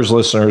viewers,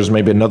 listeners,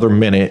 maybe another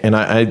minute. And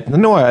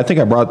I think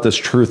I brought this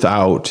truth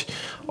out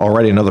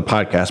already in another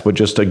podcast, but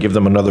just to give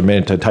them another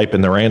minute to type in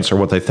their answer,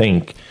 what they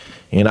think.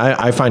 And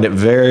I find it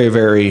very,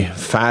 very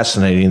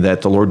fascinating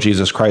that the Lord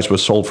Jesus Christ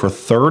was sold for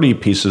 30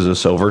 pieces of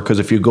silver, because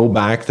if you go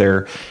back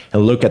there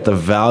and look at the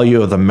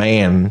value of the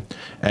man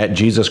at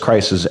Jesus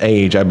Christ's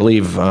age, I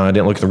believe, I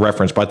didn't look at the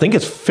reference, but I think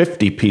it's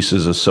 50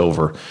 pieces of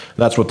silver.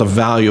 That's what the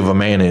value of a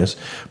man is.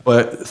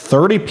 But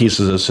 30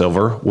 pieces of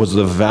silver was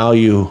the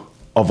value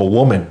of a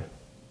woman.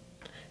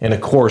 And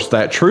of course,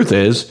 that truth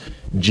is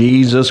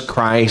Jesus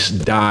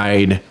Christ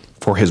died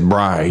for his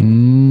bride.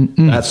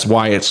 That's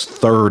why it's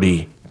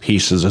 30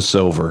 pieces of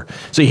silver.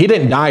 See, he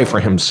didn't die for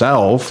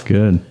himself.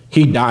 Good.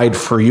 He died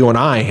for you and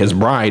I, his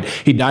bride.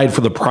 He died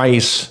for the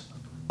price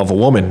of a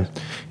woman.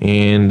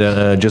 And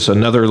just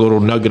another little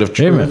nugget of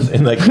truth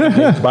in the King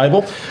James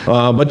Bible.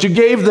 But you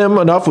gave them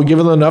enough. We give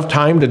them enough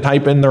time to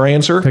type in their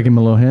answer. Give him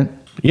a little hint.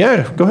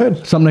 Yeah, go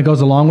ahead. Something that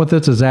goes along with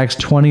this is Acts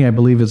 20, I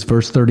believe it's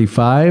verse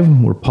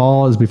 35, where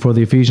Paul is before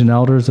the Ephesian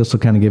elders. This will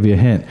kind of give you a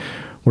hint.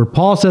 Where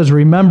Paul says,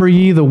 remember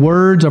ye the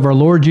words of our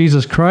Lord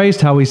Jesus Christ,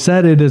 how he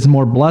said it is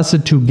more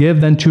blessed to give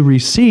than to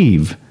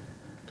receive.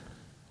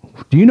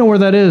 Do you know where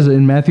that is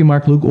in Matthew,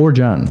 Mark, Luke, or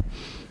John?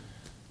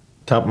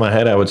 Top of my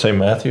head, I would say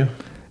Matthew.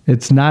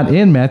 It's not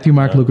in Matthew,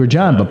 Mark, Luke, or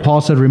John, but Paul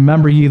said,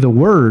 remember ye the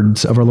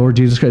words of our Lord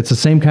Jesus Christ. It's the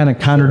same kind of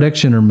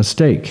contradiction or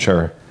mistake.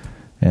 Sure.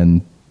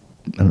 And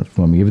I don't know if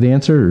you want me to give the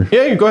answer? Or?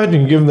 Yeah, go ahead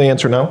and give him the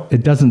answer now.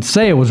 It doesn't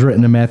say it was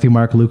written in Matthew,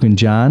 Mark, Luke, and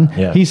John.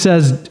 Yeah. He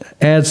says,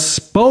 as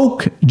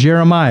spoke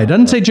Jeremiah. It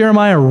doesn't say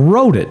Jeremiah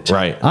wrote it.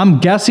 Right. I'm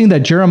guessing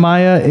that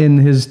Jeremiah, in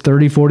his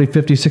 30, 40,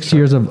 50, 60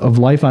 years of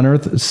life on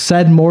earth,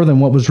 said more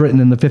than what was written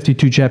in the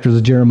 52 chapters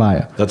of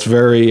Jeremiah. That's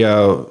very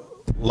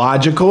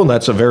logical, and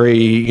that's a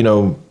very,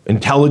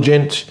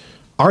 intelligent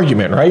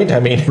argument, right? I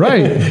mean,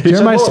 right.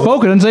 Jeremiah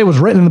spoke it. It didn't say it was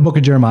written in the book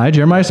of Jeremiah.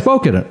 Jeremiah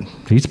spoke it.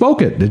 He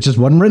spoke it. It just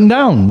wasn't written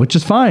down, which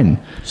is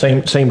fine.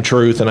 Same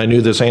truth, and I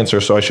knew this answer,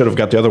 so I should have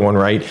got the other one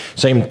right.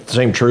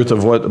 Same truth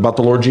of what about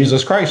the Lord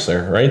Jesus Christ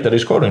there, right? That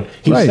he's quoting.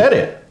 He said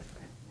it.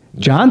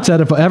 John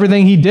said if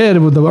everything he did,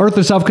 the earth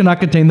itself could not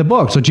contain the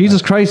book. So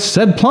Jesus Christ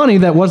said plenty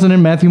that wasn't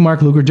in Matthew,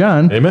 Mark, Luke, or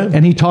John. Amen.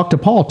 And he talked to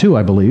Paul too,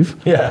 I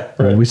believe. Yeah,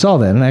 right. We saw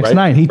that in Acts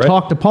 9. He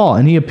talked to Paul,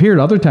 and he appeared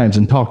other times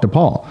and talked to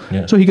Paul.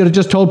 Yeah. So he could have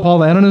just told Paul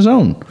that on his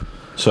own.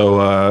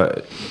 So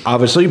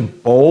obviously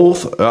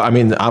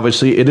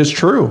obviously it is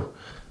true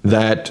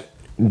that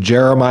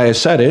Jeremiah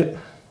said it,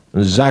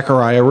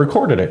 Zechariah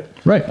recorded it.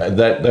 Right.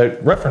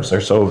 That reference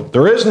there. So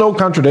there is no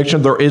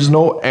contradiction, there is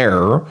no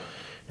error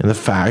in the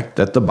fact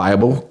that the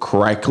Bible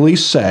correctly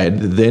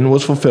said, then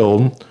was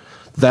fulfilled,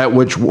 that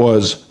which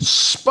was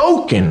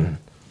spoken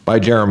by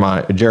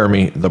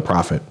Jeremy the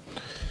prophet.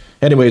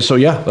 Anyway, so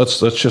yeah,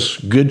 that's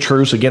just good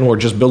truths. Again, we're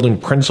just building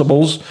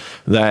principles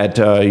that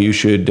you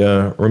should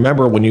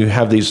remember when you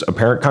have these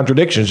apparent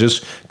contradictions.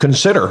 Just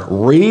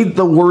read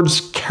the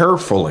words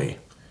carefully.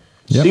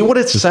 Yep. See what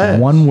it says.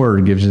 One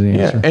word gives you the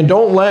answer. Yeah. And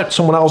don't let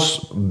someone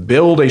else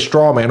build a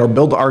straw man or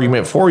build the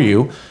argument for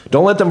you.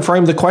 Don't let them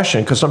frame the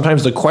question, because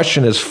sometimes the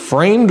question is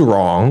framed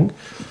wrong.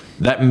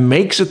 That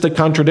makes it the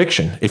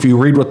contradiction. If you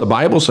read what the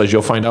Bible says,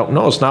 you'll find out,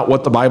 no, it's not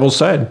what the Bible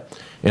said.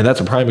 And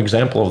that's a prime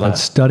example of that.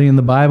 Studying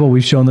the Bible,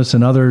 we've shown this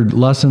in other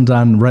lessons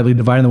on rightly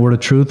dividing the word of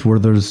truth, where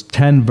there's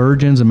 10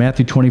 virgins in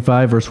Matthew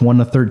 25, verse 1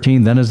 to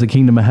 13. Then is the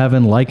kingdom of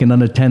heaven likened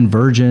unto 10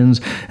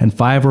 virgins, and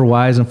 5 were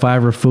wise and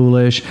 5 were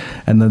foolish.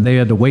 And then they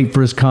had to wait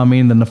for his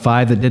coming. Then the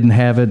 5 that didn't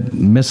have it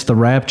missed the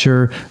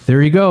rapture.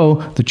 There you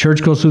go. The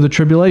church goes through the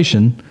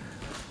tribulation.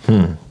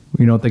 You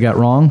know what they got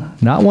wrong?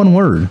 Not one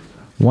word,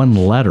 one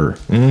letter.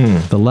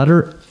 The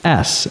letter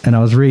S. And I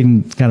was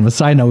reading, kind of a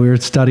side note, we were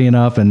studying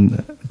up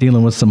and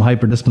dealing with some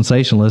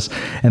hyper-dispensationalists,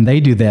 and they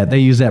do that. They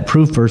use that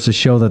proof verse to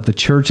show that the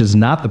church is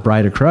not the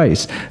bride of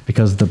Christ,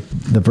 because the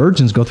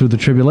virgins go through the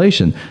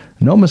tribulation.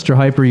 No, Mr.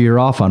 Hyper, you're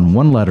off on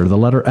one letter, the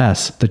letter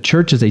S. The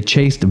church is a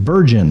chaste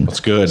virgin. That's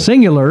good.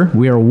 Singular,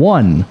 we are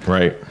one.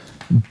 Right.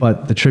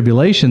 But the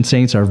tribulation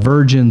saints are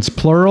virgins,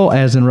 plural,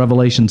 as in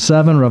Revelation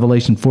 7,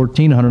 Revelation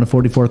 14,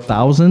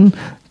 144,000.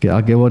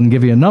 I'll go ahead and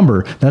give you a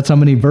number. That's how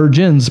many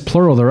virgins,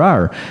 plural, there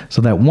are.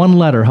 So that one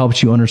letter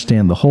helps you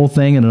understand the whole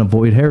thing and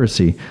avoid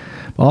heresy.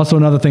 Also,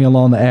 another thing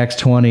along the Acts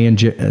 20,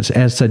 and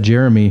as said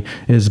Jeremy,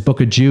 is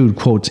Book of Jude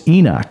quotes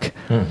Enoch,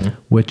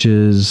 which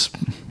is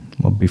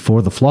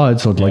before the flood,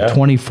 so like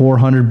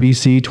 2400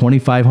 BC,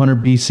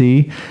 2500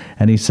 BC,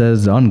 and he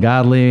says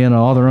ungodly and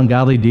all their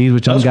ungodly deeds,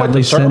 which That's ungodly quite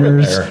the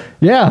sermon sinners. there.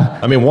 Yeah,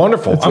 I mean,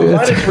 wonderful. I'm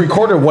glad it's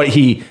recorded what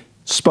he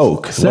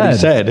spoke, what he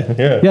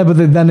said. Yeah, but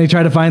then they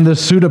try to find the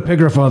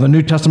pseudepigrapha, the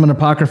New Testament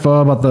apocrypha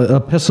about the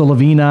Epistle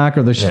of Enoch,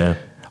 or the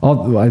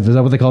is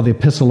that what they call the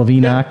Epistle of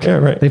Enoch? Yeah,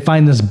 right. They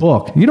find this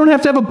book. You don't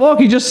have to have a book.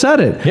 He just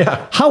said it.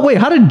 Yeah. How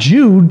did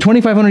Jude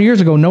 2,500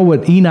 years ago know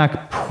what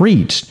Enoch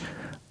preached?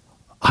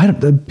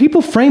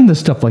 People frame this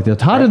stuff like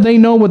this. How did they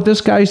know what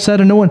this guy said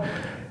and no one?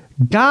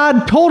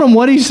 God told him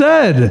what he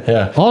said.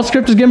 Yeah. All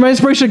script is given by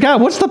inspiration of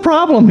God. What's the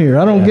problem here?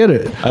 I don't get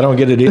it. I don't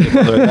get it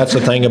either. That's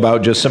the thing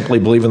about just simply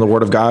believing the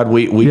word of God.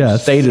 We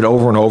stated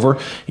over and over.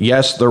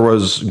 Yes, there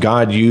was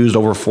God used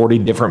over 40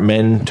 different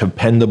men to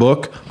pen the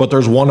book, but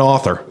there's one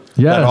author.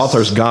 Yes. That author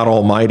is God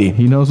Almighty.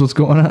 He knows what's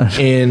going on.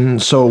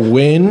 And so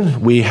when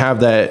we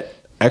have that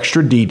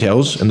extra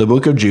details in the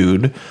book of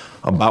Jude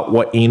about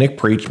what Enoch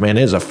preached, man,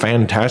 it is a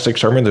fantastic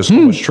sermon. There's so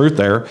much truth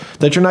there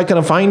that you're not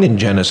going to find in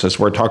Genesis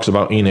where it talks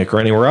about Enoch or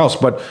anywhere else.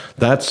 But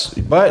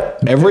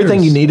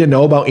everything you need to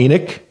know about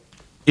Enoch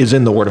is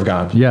in the Word of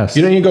God. Yes.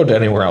 You don't need to go to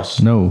anywhere else.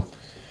 No.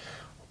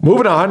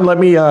 Moving on, let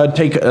me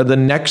take the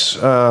next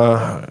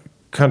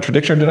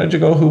contradiction. Did I just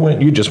go? Who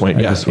went? You just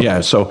went.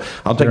 Yeah. So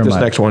I'll take this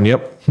next one.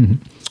 Yep.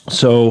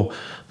 So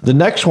the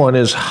next one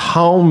is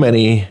how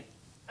many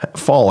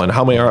fallen?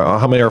 How many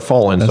are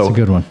fallen? That's a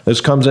good one.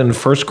 This comes in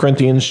 1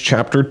 Corinthians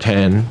chapter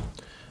 10,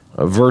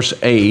 verse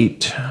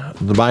 8.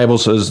 The Bible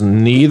says,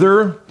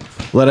 "Neither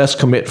let us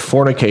commit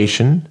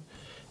fornication,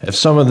 as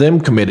some of them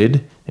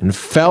committed, and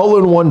fell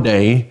in one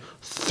day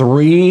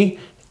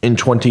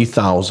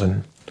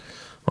 23,000."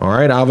 All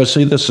right,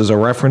 obviously this is a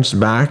reference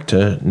back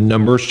to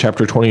Numbers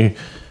chapter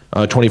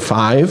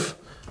 25,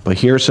 but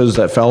here it says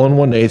that fell in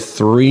one day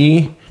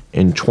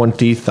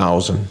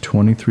 23,000.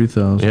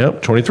 23,000.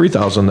 Yep,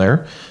 23,000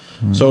 there.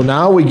 So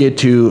now we get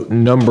to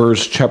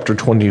Numbers chapter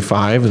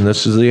 25, and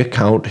this is the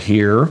account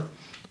here.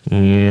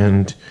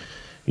 And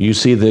you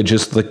see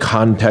just the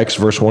context,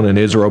 verse 1, and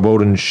Israel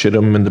abode in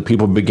Shittim, and the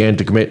people began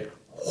to commit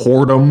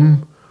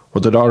whoredom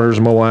with the daughters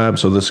of Moab.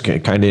 So this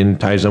kind of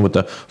ties in with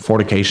the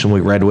fornication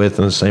we read with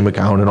in the same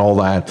account and all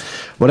that.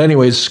 But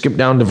anyways, skip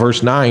down to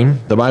verse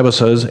 9. The Bible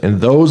says,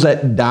 "And those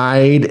that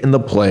died in the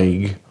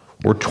plague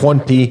were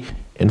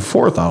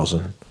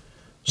 24,000.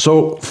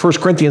 So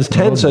 1 Corinthians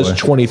 10 says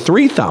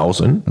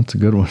 23,000. That's a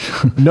good one.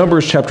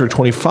 Numbers chapter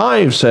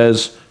 25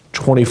 says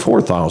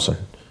 24,000.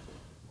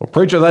 Well,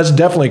 preacher, that's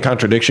definitely a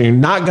contradiction. You're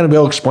not going to be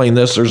able to explain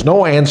this. There's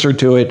no answer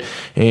to it.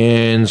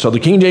 And so the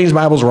King James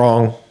Bible's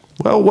wrong.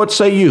 Well, what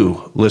say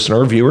you,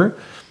 listener, viewer?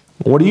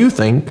 What do you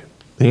think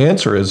the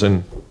answer is?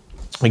 And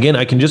again,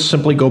 I can just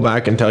simply go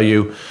back and tell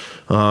you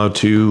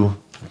to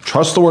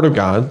trust the Word of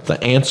God.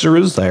 The answer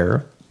is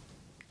there.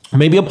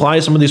 Maybe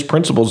apply some of these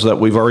principles that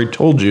we've already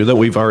told you, that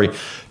we've already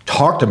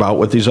talked about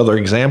with these other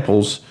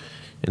examples,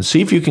 and see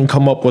if you can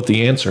come up with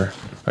the answer.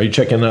 Are you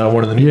checking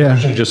one of the new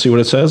versions? Just see what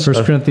it says?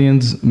 1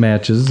 Corinthians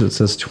matches. It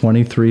says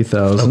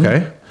 23,000.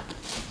 Okay.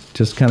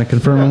 Just kind of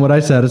confirming what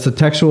I said. It's a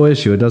textual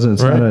issue. It's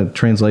not a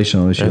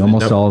translational issue.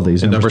 Almost all of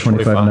these. Numbers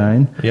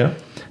 25:9. Yeah.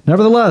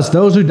 Nevertheless,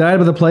 those who died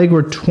by the plague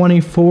were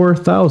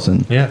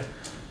 24,000. Yeah.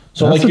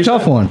 So that's a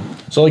tough one.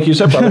 So like you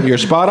said, brother, you're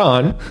spot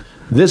on.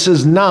 This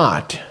is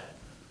not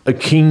a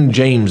King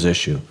James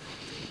issue.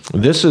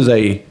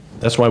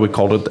 That's why we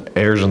called it the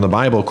errors in the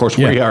Bible. Of course,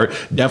 we are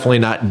definitely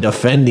not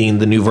defending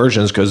the new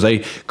versions because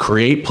they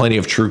create plenty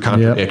of true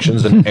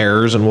contradictions and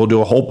errors, and we'll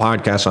do a whole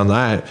podcast on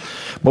that.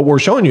 But we're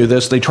showing you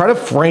this. They try to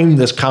frame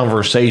this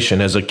conversation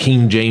as a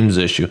King James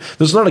issue.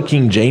 This is not a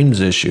King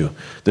James issue.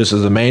 This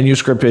is a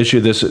manuscript issue.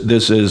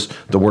 This is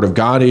the Word of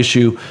God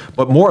issue.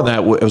 But more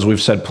than that, as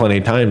we've said plenty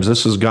of times,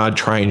 this is God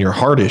trying your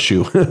heart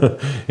issue.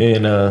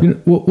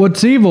 And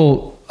what's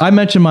evil? I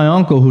mentioned my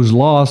uncle who's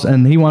lost,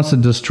 and he wants to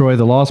destroy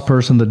the lost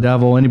person, the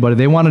devil, anybody.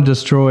 They want to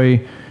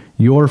destroy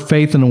your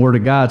faith in the Word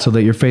of God so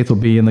that your faith will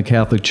be in the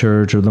Catholic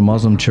Church or the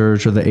Muslim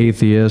Church or the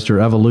atheist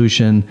or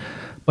evolution.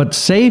 But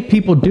saved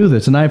people do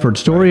this, and I've heard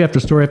story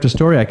after story after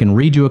story. I can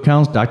read you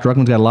accounts. Dr.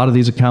 Ruckman's got a lot of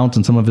these accounts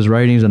in some of his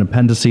writings and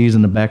appendices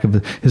in the back of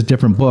his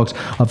different books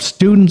of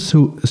students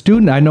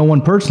I know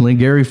one personally,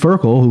 Gary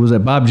Ferkel, who was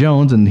at Bob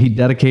Jones, and he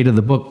dedicated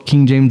the book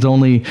King James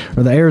Only,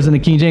 or the Errors in the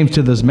King James,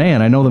 to this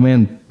man. I know the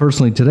man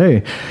personally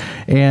today.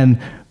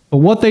 But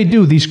what they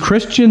do, these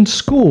Christian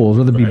schools,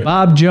 whether it be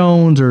Bob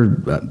Jones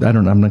or,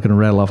 I'm not going to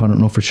rattle off, I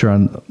don't know for sure,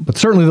 but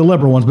certainly the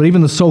liberal ones, but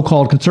even the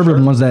so-called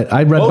conservative ones that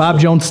I read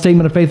Bob Jones'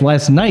 Statement of Faith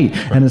last night,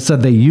 and it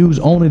said they use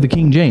only the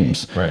King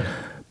James. Right.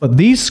 But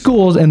these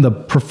schools and the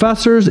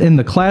professors in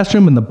the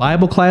classroom, in the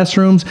Bible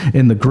classrooms,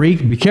 in the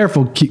Greek, be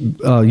careful,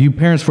 you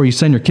parents, before you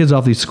send your kids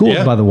off these schools,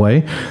 by the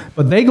way.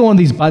 But they go on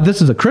these,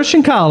 this is a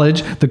Christian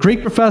college, the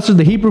Greek professor,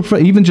 the Hebrew,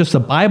 even just a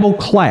Bible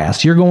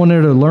class. You're going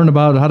there to learn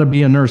about how to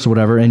be a nurse or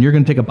whatever, and you're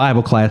going to take a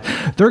Bible class.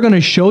 They're going to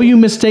show you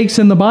mistakes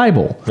in the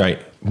Bible. Right.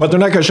 But they're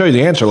not going to show you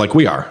the answer like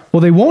we are. Well,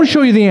 they won't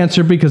show you the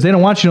answer because they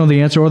don't want you to know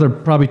the answer, or they're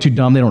probably too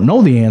dumb. They don't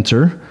know the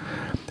answer.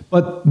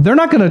 But they're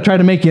not going to try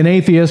to make you an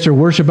atheist or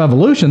worship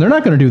evolution. They're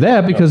not going to do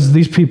that because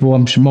these people,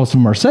 I'm sure most of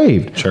them are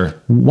saved. Sure.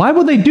 Why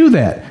would they do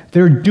that?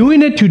 They're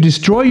doing it to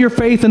destroy your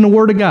faith in the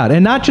Word of God.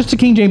 And not just the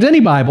King James,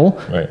 any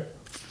Bible. Right.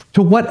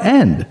 To what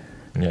end?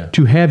 Yeah.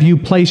 To have you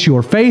place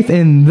your faith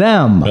in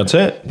them. That's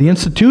it. The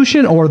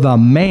institution or the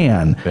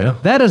man. Yeah.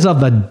 That is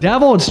of the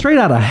devil. It's straight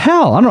out of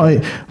hell. I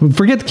don't know.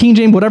 Forget the King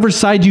James, whatever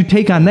side you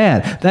take on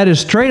that. That is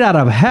straight out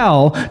of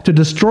hell to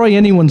destroy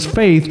anyone's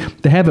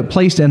faith, to have it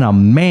placed in a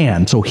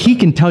man so he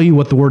can tell you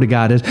what the Word of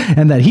God is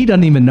and that he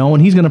doesn't even know,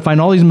 and he's going to find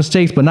all these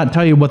mistakes but not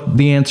tell you what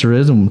the answer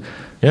is. And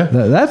yeah,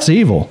 that's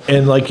evil.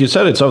 And like you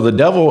said, it's of the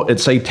devil.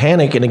 It's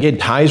satanic, and again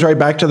ties right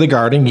back to the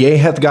garden. Yea,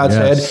 hath God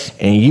said,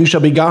 and you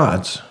shall be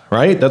gods.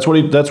 Right? That's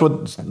what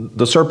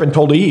the serpent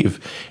told Eve.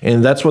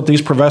 And that's what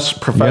these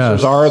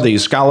professors are,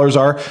 these scholars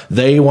are.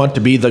 They want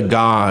to be the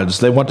gods.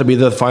 They want to be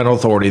the final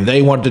authority.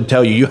 They want to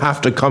tell you, you have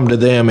to come to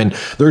them. And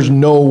there's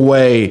no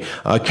way.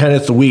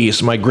 Kenneth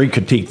Weiss, my Greek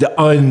critique, the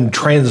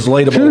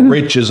untranslatable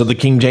riches of the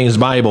King James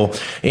Bible.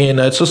 And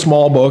it's a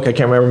small book. I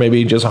can't remember,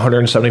 maybe just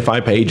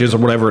 175 pages or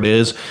whatever it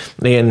is.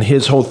 And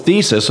his whole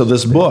thesis of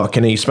this book,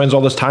 and he spends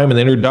all this time in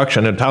the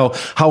introduction and how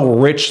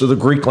rich the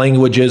Greek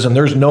language is. And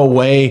there's no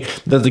way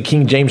that the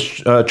King James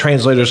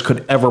translators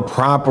could ever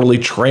properly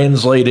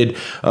translated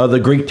the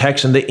Greek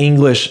text into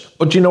English.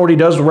 But you know what he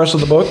does the rest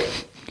of the book?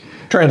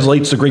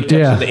 Translates the Greek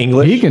text into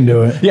English. He can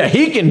do it. Yeah,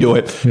 he can do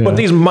it. Yeah. But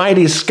these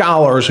mighty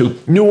scholars who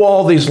knew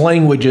all these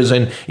languages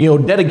and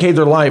dedicated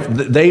their life,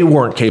 they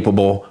weren't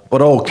capable.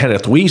 But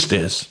Kenneth Weiss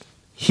is.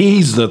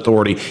 He's the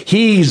authority.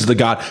 He's the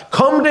God.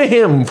 Come to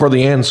him for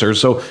the answers.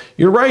 So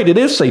you're right. It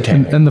is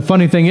satanic. And the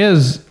funny thing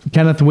is,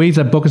 Kenneth Weiss,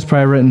 that book is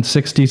probably written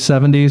 60s,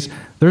 70s.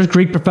 There's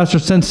Greek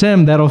professors since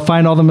him that'll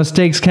find all the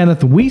mistakes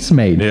Kenneth Weiss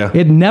made. Yeah.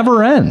 It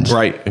never ends.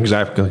 Right.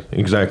 Exactly.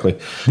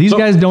 These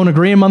guys don't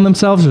agree among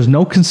themselves. There's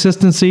no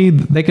consistency.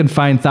 They can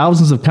find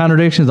thousands of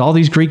contradictions. All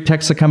these Greek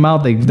texts that come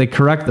out, they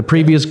correct the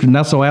previous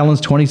Nesso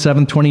Allen's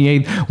 27,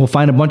 28. We'll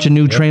find a bunch of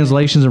new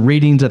translations and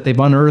readings that they've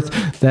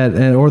unearthed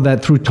that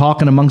through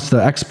talking amongst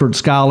the expert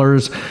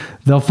scholars,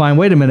 they'll find,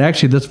 wait a minute,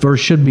 actually this verse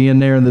should be in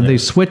there, and they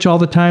switch all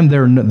the time.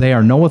 They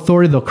are no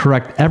authority. They'll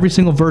correct every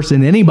single verse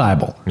in any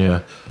Bible.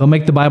 Yeah. They'll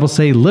make the Bible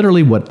say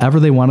literally whatever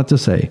they want it to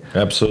say.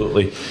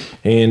 Absolutely.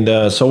 And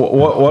so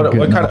what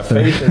kind of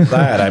faith is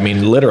that? I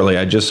mean, literally,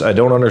 I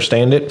don't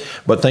understand it,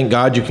 but thank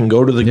God you can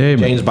go to the King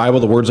James Bible,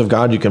 the words of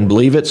God, you can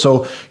believe it.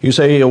 So you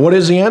say, what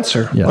is the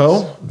answer? Yes.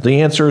 Well,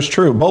 the answer is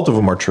true. Both of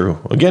them are true.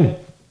 Again,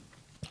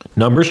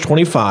 Numbers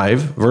 25,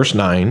 verse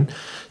 9,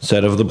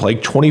 said of the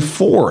plague,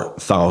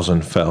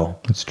 24,000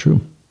 fell. That's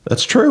true.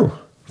 That's true.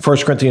 1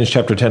 Corinthians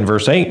chapter 10,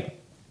 verse 8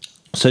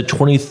 said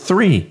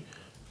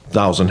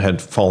 23,000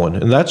 had fallen,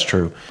 and that's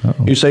true.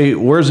 Uh-oh. You say,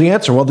 where's the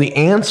answer? Well, the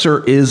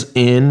answer is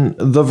in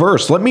the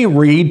verse. Let me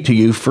read to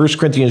you 1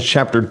 Corinthians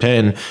chapter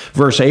 10,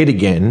 verse 8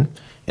 again,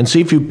 and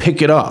see if you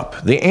pick it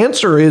up. The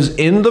answer is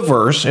in the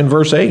verse, in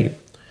verse 8.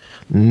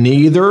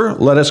 Neither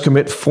let us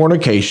commit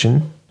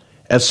fornication,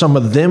 as some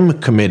of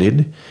them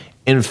committed,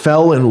 and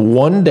fell in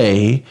one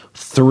day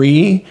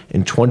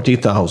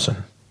 23,000.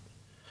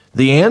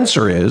 The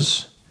answer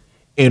is,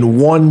 in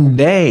one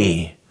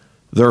day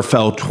there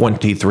fell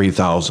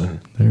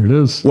 23,000. There it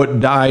is.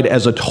 What died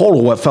as a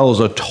total, what fell as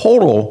a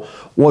total,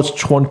 was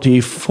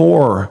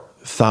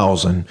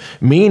 24,000,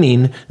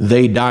 meaning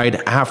they died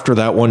after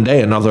that one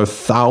day, another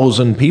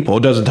 1,000 people.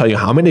 It doesn't tell you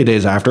how many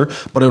days after,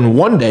 but in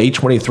one day,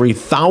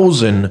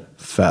 23,000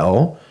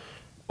 fell,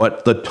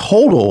 but the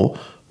total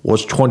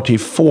was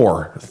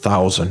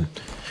 24,000.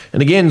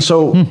 And again,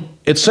 so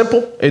it's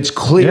simple, it's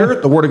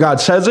clear, the Word of God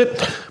says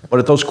it,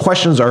 but if those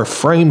questions are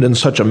framed in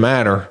such a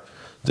manner,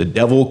 the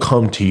devil will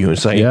come to you and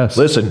say,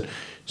 listen,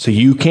 so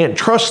you can't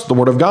trust the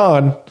Word of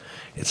God.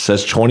 It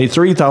says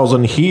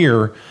 23,000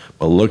 here,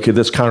 but look at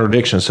this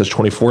contradiction. It says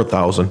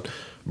 24,000.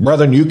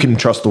 Brethren, you can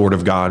trust the Word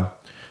of God.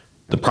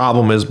 The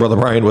problem is, Brother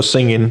Brian was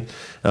singing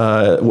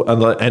on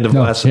the end of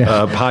last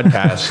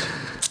podcast,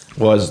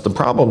 was the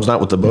problem's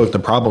not with the book, the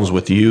problem's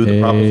with you, the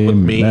problem's with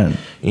me.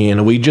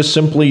 And we just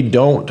simply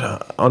don't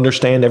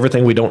understand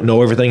everything. We don't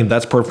know everything.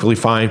 That's perfectly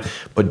fine.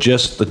 But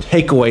just the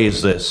takeaway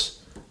is this.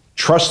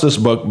 Trust this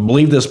book,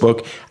 believe this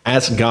book,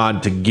 ask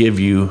God to give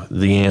you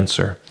the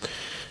answer.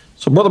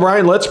 So, Brother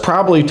Brian, let's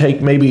probably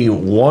take maybe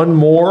one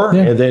more,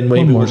 and then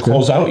maybe we'll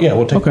close out. Yeah,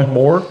 we'll take one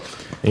more.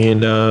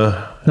 And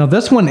now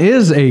this one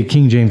is a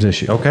King James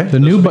issue. Okay. The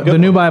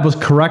new Bibles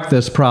correct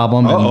this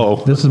problem.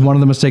 And this is one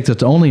of the mistakes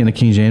that's only in the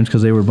King James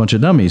because they were a bunch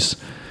of dummies.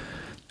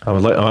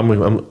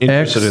 I'm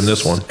interested in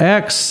this one.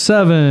 Acts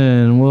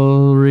 7,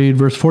 we'll read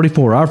verse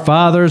 44. Our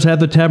fathers had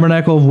the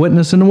tabernacle of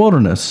witness in the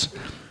wilderness,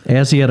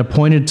 as he had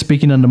appointed,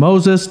 speaking unto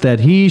Moses,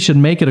 that he should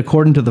make it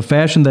according to the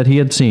fashion that he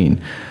had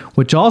seen,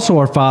 which also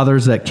our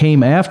fathers that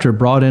came after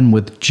brought in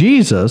with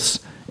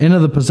Jesus into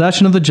the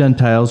possession of the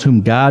Gentiles,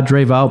 whom God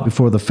drave out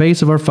before the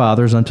face of our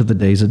fathers unto the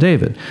days of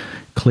David.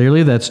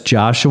 Clearly, that's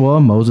Joshua.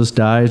 Moses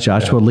dies.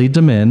 Joshua leads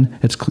them in.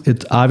 It's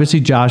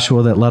obviously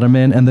Joshua that led them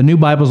in, and the new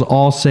Bibles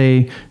all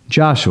say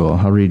Joshua.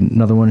 I'll read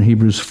another one in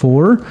Hebrews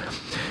 4.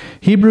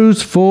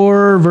 Hebrews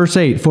 4, verse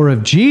 8. For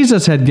if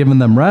Jesus had given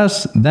them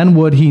rest, then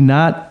would he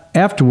not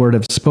afterward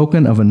have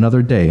spoken of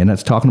another day? And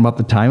that's talking about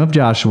the time of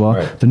Joshua.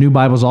 Right. The new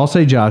Bibles all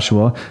say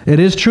Joshua. It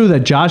is true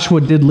that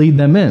Joshua did lead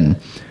them in.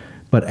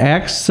 But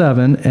Acts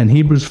 7 and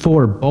Hebrews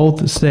 4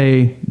 both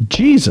say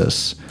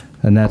Jesus,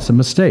 and that's a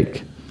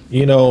mistake.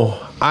 You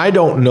know, I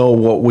don't know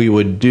what we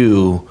would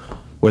do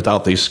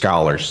without these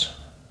scholars.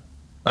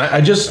 I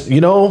just,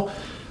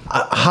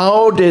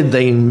 how did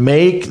they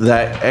make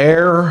that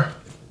error?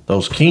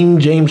 Those King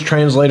James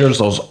translators,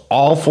 those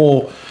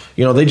awful,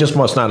 they just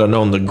must not have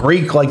known the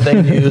Greek like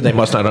they do. They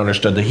must not have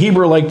understood the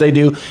Hebrew like they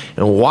do.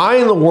 And why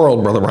in the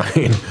world, Brother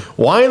Ryan,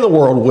 why in the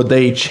world would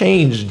they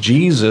change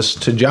Jesus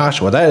to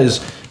Joshua? That is,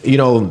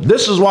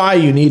 this is why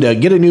you need to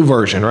get a new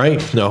version,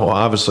 right? No,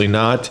 obviously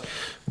not.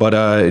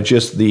 But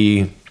just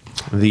the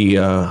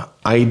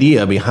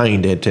idea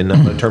behind it, and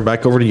I'm going to turn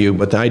back over to you,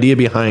 but the idea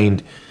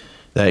behind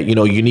that,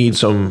 you need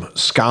some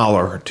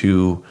scholar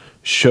to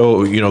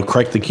show,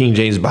 correct the King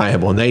James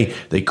Bible, and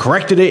they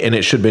corrected it, and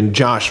it should have been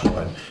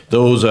Joshua.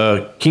 Those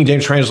King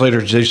James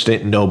translators just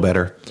didn't know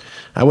better.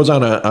 I was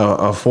on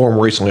a forum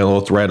recently, a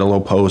little thread, a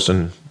little post,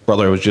 and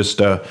brother, it was just,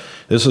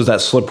 this is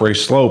that slippery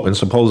slope, and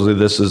supposedly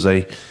this is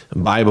a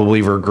Bible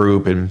believer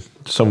group, and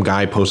some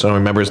guy posted, I don't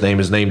remember his name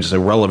is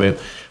irrelevant,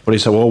 but he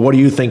said, well, what do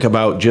you think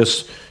about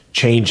just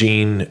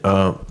changing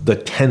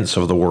the tense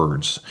of the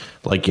words,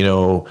 like get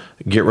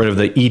rid of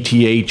the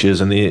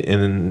ETHs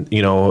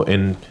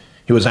and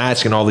he was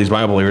asking all these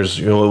Bible believers,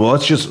 well,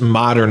 let's just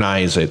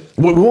modernize it.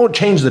 We won't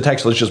change the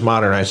text. Let's just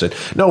modernize it.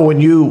 No,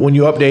 when you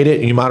update it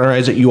and you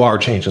modernize it, you are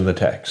changing the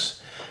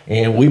text.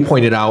 And we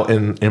pointed out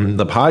in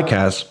the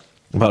podcast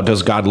about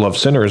does God love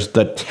sinners?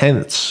 The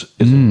tense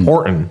is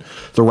important.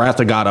 The wrath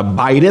of God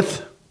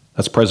abideth.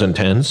 That's present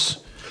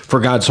tense. For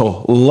God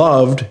so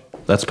loved.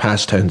 That's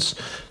past tense.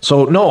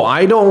 So, no,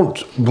 I don't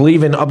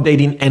believe in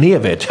updating any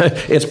of it.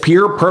 It's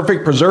pure,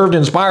 perfect, preserved,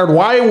 inspired.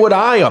 Why would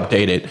I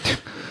update it?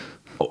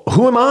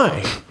 Who am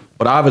I?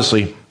 But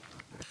obviously,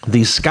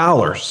 these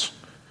scholars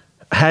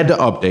had to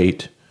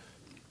update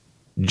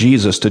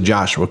Jesus to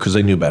Joshua because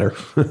they knew better.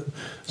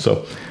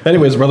 So,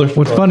 anyways, brother.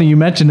 What's funny, you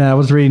mentioned that. I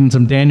was reading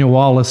some Daniel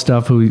Wallace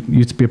stuff, who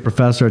used to be a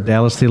professor at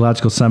Dallas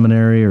Theological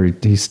Seminary, or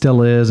he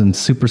still is, and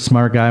super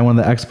smart guy, one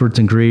of the experts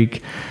in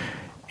Greek.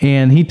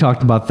 And he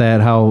talked about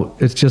that, how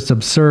it's just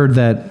absurd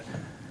that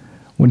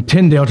when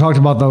Tyndale talked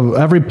about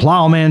every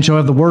plowman shall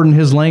have the word in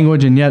his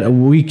language, and yet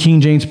we King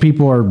James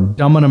people are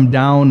dumbing them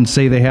down and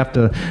say they have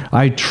to,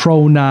 I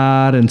trow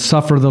not, and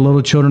suffer the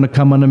little children to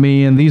come unto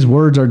me, and these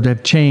words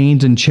have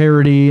changed, and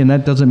charity, and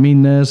that doesn't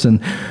mean this,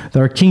 and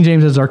our King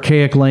James is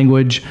archaic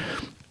language,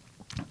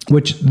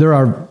 which there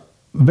are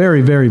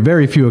very, very,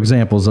 very few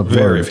examples of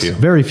words.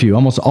 Very few.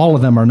 Almost all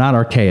of them are not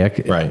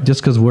archaic. Right.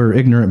 Just because we're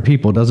ignorant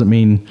people doesn't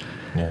mean...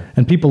 Yeah.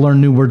 And people learn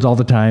new words all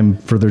the time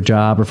for their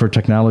job or for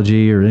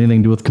technology or anything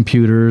to do with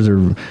computers or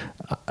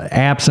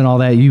apps and all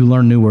that. You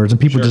learn new words, and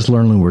people just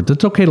learn new words.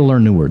 It's okay to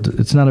learn new words.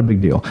 It's not a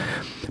big deal.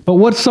 But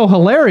what's so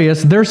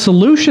hilarious, their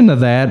solution to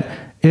that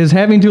is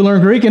having to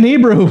learn Greek and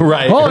Hebrew.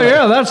 Right. Oh, right.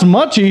 Yeah, that's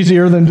much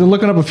easier than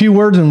looking up a few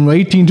words in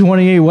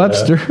 1828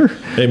 Webster.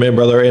 Yeah. Amen,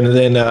 brother. And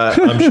then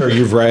I'm sure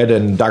you've read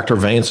in Dr.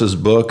 Vance's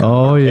book.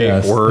 Oh,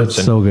 yes.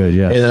 That's so good,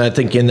 yes. And I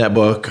think in that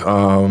book,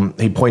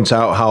 he points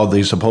out how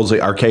these supposedly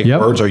archaic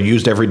words are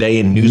used every day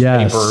in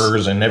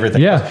newspapers and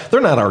everything. Yeah.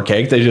 They're not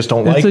archaic. They just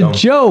don't like them. It's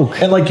a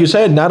joke. And like you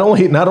said, not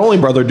only,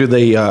 brother, do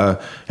they,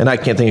 and I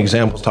can't think of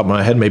examples off the top of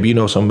my head, maybe you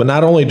know some, but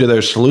not only do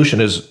their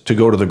solution is to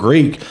go to the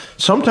Greek,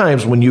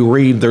 sometimes when you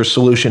read their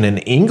solution in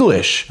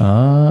English,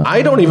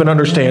 I don't even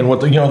understand what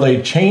they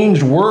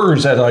changed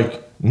words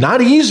that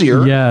not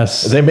easier.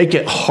 Yes. They make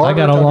it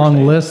harder. I got a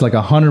long list, like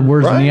 100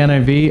 words in the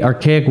NIV,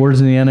 archaic words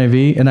in the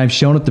NIV, and I've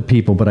shown it to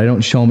people, but I don't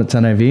show them it's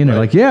NIV, and they're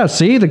like, yeah,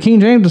 see, the King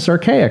James is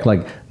archaic.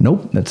 Like,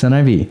 nope, that's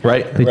NIV.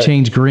 Right. They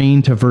change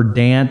green to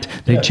verdant.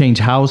 They change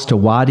house to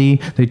wadi.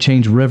 They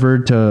change river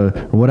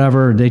to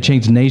whatever. They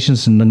change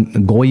nations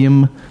to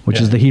goyim, which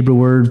is the Hebrew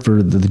word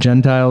for the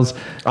Gentiles.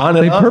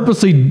 They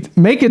purposely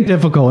make it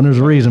difficult, and there's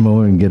a reason, but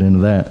we can get into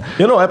that.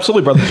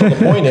 Absolutely, brother. So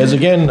the point is,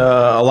 again,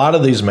 a lot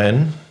of these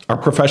men are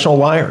professional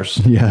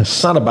liars. Yes.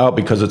 It's not about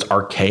because it's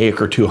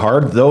archaic or too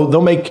hard. They'll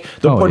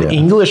put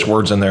English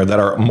words in there that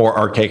are more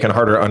archaic and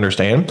harder to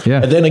understand.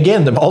 Yeah. And then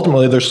again,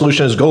 ultimately their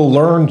solution is go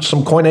learn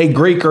some Koine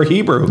Greek or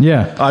Hebrew.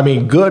 Yeah. I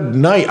mean, good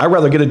night. I'd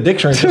rather get a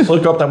dictionary and just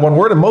look up that one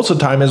word. And most of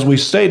the time, as we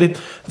stated,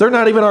 they're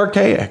not even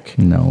archaic.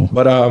 No.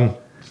 But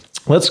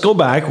let's go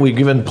back. We've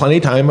given plenty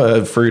of time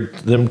for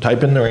them to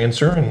type in their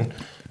answer and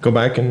go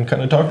back and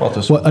kind of talk about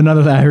this. Well,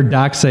 another thing I heard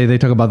Doc say, they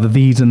talk about the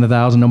these and the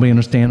thous, and nobody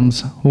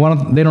understands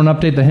them. They don't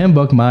update the hymn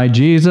book. My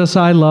Jesus,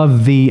 I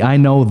love thee. I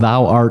know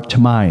thou art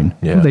mine.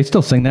 Yeah. Well, they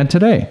still sing that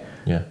today.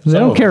 Yeah. They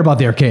don't care about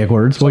the archaic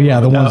words. Well, yeah,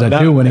 the ones that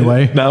do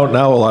anyway. Now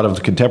a lot of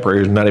the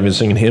contemporaries are not even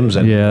singing hymns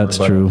anymore. Yeah, that's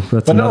true.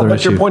 That's another issue.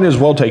 But your point is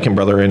well taken,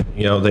 brother. And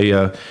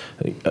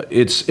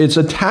it's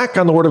attack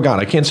on the Word of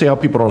God. I can't say how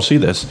people don't see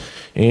this,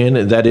 and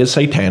that is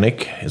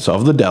satanic. It's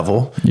of the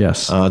devil.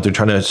 Yes, they're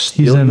trying to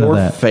steal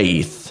your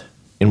faith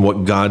in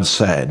what God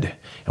said.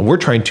 And we're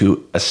trying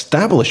to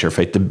establish your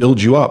faith, to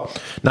build you up.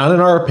 Not in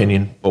our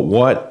opinion, but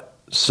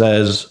what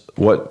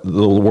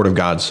the Word of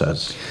God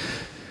says.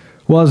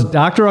 Well, as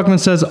Dr. Ruckman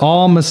says,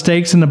 all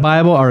mistakes in the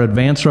Bible are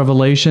advanced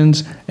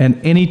revelations.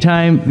 And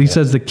anytime he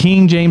says the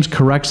King James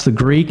corrects the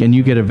Greek and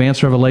you get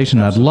advanced revelation,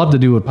 I'd love to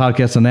do a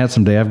podcast on that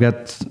someday. I've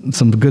got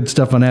some good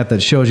stuff on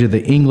that shows you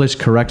the English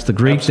corrects the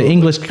Greek.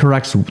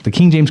 Absolutely. The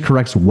King James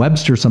corrects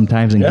Webster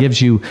sometimes and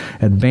gives you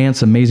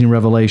advanced, amazing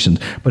revelations.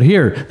 But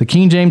here, the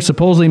King James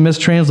supposedly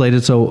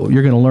mistranslated, so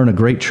you're going to learn a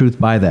great truth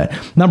by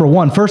that. Number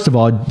one, first of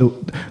all,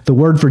 the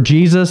word for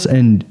Jesus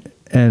and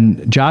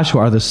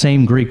Joshua are the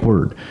same Greek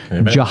word.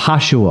 Amen.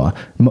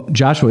 Jehoshua.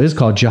 Joshua is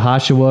called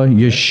Jehoshua,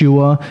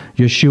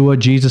 Yeshua,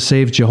 Jesus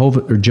saves,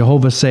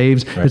 Jehovah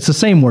saves. Right. It's the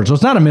same word. So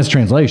it's not a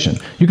mistranslation.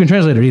 You can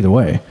translate it either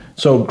way.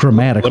 So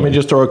grammatically. Let me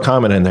just throw a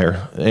comment in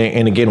there.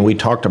 And again, we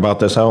talked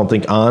about this, I don't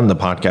think on the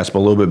podcast, but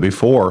a little bit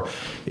before,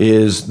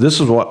 this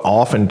is what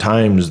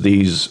oftentimes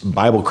these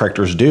Bible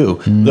correctors do.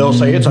 Mm-hmm. They'll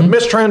say it's a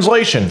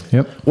mistranslation.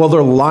 Yep. Well,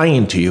 they're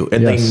lying to you,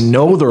 and they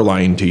know they're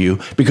lying to you,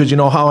 because you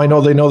know how I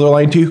know they know they're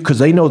lying to you? Because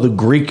they know the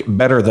Greek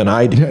better than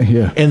I do.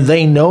 Yeah. And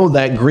they know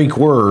that Greek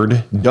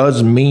word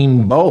does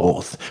mean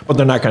both, but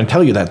they're not going to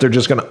tell you that. They're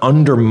just going to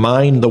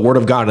undermine the Word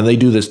of God, and they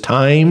do this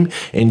time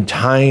and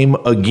time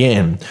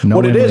again.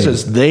 What it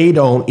is they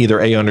don't either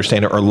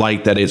understand it or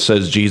like that it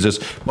says Jesus,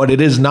 but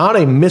it is not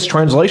a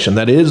mistranslation.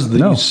 That is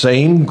the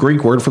same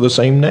Greek word for the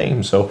same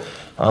name. So,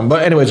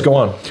 but anyways, go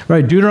on.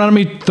 Right,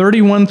 Deuteronomy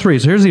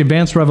 31:3. So here's the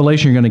advanced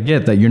revelation you're going to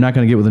get that you're not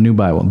going to get with the new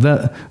Bible.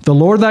 The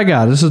Lord thy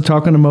God, this is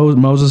talking to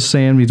Moses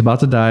saying he's about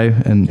to die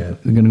and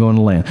going to go in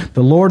the land.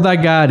 The Lord thy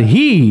God,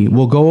 he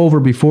will go over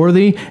before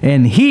thee,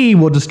 and he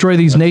will destroy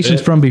these nations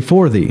from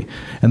before thee.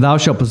 And thou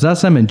shalt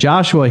possess them, and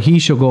Joshua, he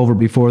shall go over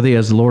before thee,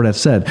 as the Lord hath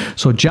said.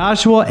 So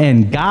Joshua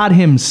and God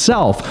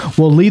himself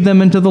will lead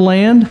them into the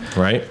land.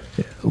 Right.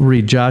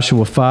 Read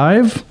Joshua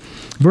 5,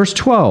 verse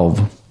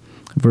 12.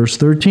 Verse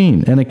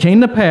 13, and it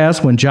came to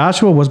pass when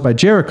Joshua was by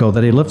Jericho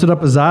that he lifted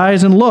up his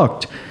eyes and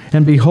looked,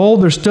 and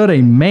behold, there stood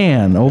a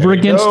man over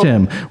against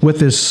him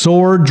with his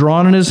sword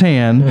drawn in his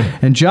hand.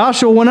 And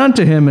Joshua went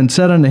unto him and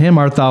said unto him,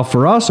 Art thou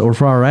for us or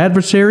for our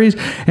adversaries?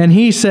 And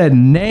he said,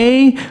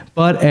 Nay,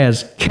 but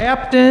as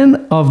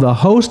captain of the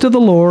host of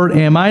the Lord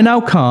am I now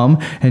come.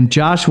 And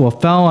Joshua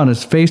fell on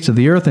his face to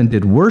the earth and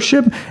did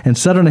worship, and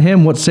said unto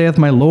him, What saith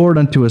my Lord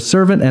unto his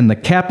servant? And the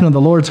captain of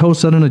the Lord's host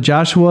said unto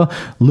Joshua,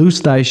 Loose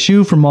thy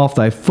shoe from off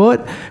thy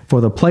foot,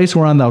 for the place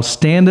whereon thou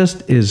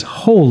standest is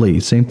holy.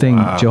 Same thing,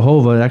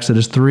 Jehovah,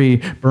 Exodus 3,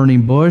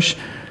 burning bush.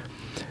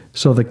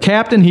 So the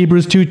captain,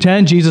 Hebrews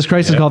 2:10, Jesus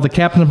Christ is called the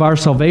captain of our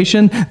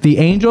salvation. The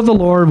angel of the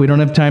Lord, we don't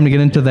have time to get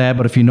into that,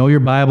 but if you know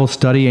your Bible,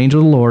 study angel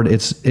of the Lord.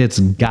 It's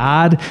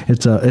God.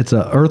 It's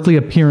a earthly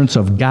appearance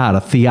of God, a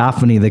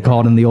theophany they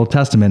call it in the Old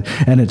Testament,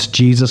 and it's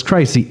Jesus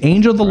Christ. The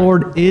angel of the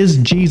Lord is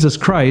Jesus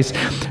Christ.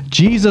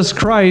 Jesus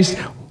Christ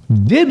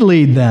did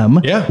lead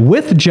them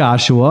with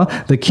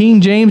Joshua. The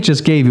King James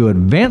just gave you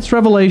advanced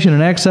revelation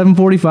in Acts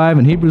 7:45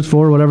 and Hebrews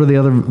 4, whatever the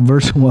other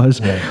verse was.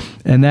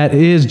 And that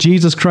is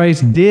Jesus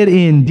Christ did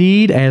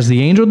indeed, as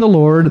the angel of the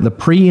Lord, the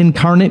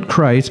pre-incarnate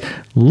Christ,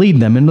 lead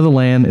them into the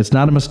land. It's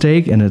not a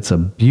mistake, and it's a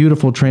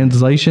beautiful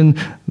translation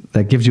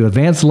that gives you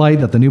advanced light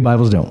that the new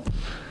Bibles don't.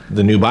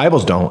 The new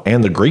Bibles don't,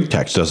 and the Greek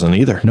text doesn't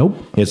either. Nope.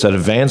 It's an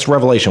advanced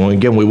revelation.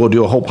 Again, we will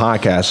do a whole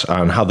podcast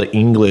on how the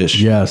English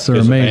is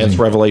amazing. Advanced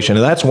revelation,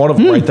 and that's one of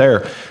them right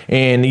there.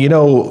 And,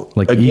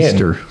 like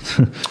Easter.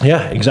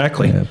 Yeah,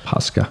 exactly. Yeah,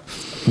 Pascha.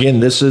 Again,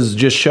 this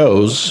just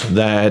shows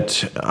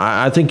that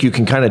I think you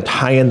can kind of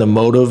tie in the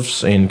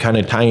motives and kind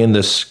of tie in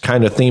this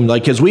kind of theme.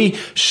 Like, as we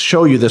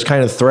show you this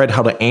kind of thread,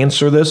 how to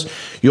answer this,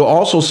 you'll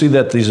also see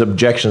that these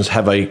objections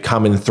have a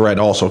common thread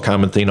also,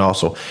 common theme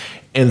also.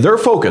 And their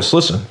focus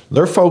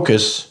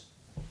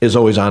is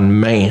always on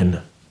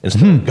man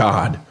instead of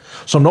God.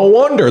 So no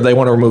wonder they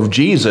want to remove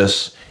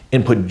Jesus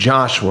and put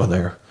Joshua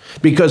there.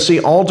 Because,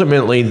 see,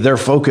 ultimately, their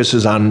focus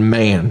is on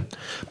man.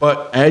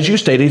 But as you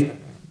stated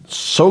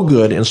so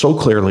good and so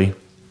clearly,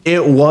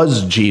 it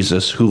was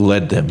Jesus who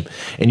led them.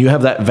 And you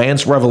have that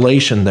advanced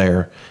revelation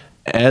there,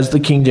 as the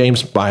King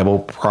James Bible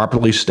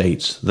properly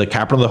states, the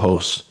captain of the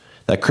host,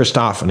 that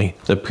Christophany,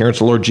 the appearance of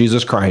the Lord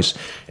Jesus Christ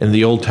in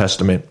the Old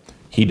Testament.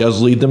 He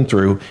does lead them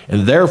through,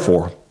 and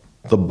therefore,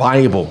 the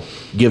Bible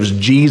gives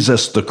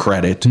Jesus the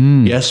credit.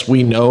 Yes,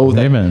 we know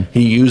that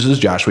he uses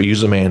Joshua, he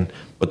uses a man,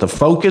 but the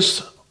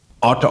focus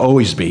ought to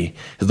always be,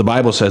 as the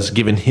Bible says,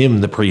 giving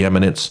him the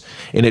preeminence.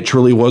 And it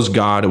truly was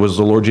God. It was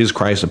the Lord Jesus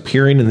Christ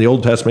appearing in the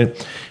Old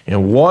Testament.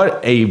 And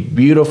what a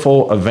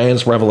beautiful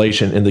advanced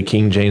revelation in the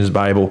King James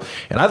Bible.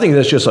 And I think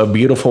that's just a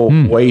beautiful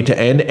way to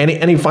end.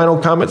 Any final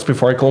comments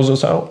before I close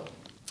this out?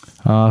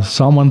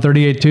 Psalm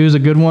 138:2 is a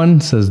good one.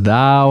 It says,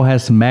 Thou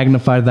hast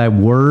magnified thy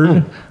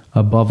word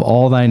above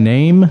all thy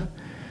name.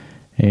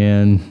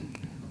 And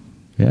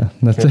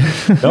that's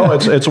it. No,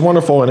 it's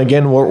wonderful. And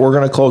again, we're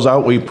going to close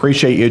out. We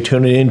appreciate you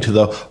tuning in to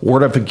the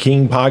Word of a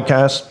King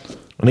podcast.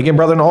 And again,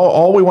 brethren,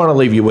 all we want to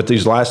leave you with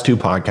these last two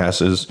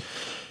podcasts is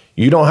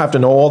you don't have to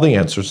know all the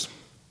answers,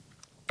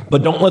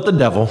 but don't let the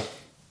devil,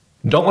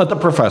 don't let the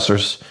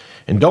professors,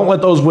 And don't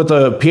let those with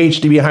a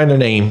PhD behind their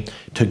name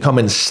to come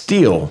and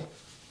steal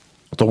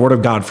the Word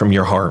of God from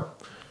your heart.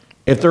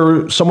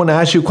 If someone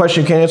asks you a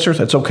question you can't answer,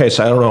 that's okay.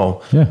 Say, I don't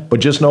know. Yeah.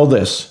 But just know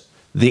this.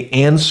 The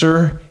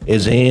answer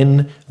is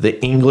in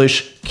the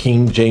English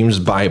King James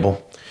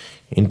Bible.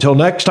 Until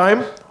next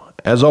time,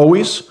 as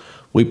always,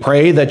 we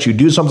pray that you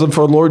do something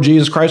for the Lord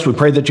Jesus Christ. We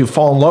pray that you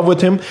fall in love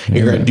with him. And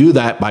you're going to do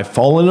that by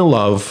falling in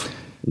love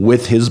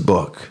with his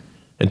book.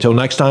 Until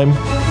next time,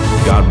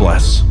 God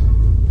bless.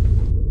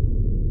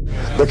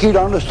 The key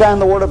to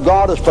understand the Word of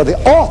God is for the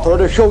author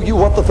to show you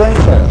what the thing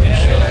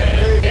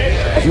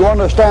says. If you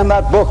understand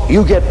that book,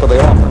 you get for the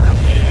author.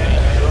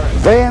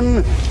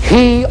 Then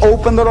he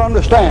opened their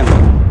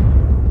understanding.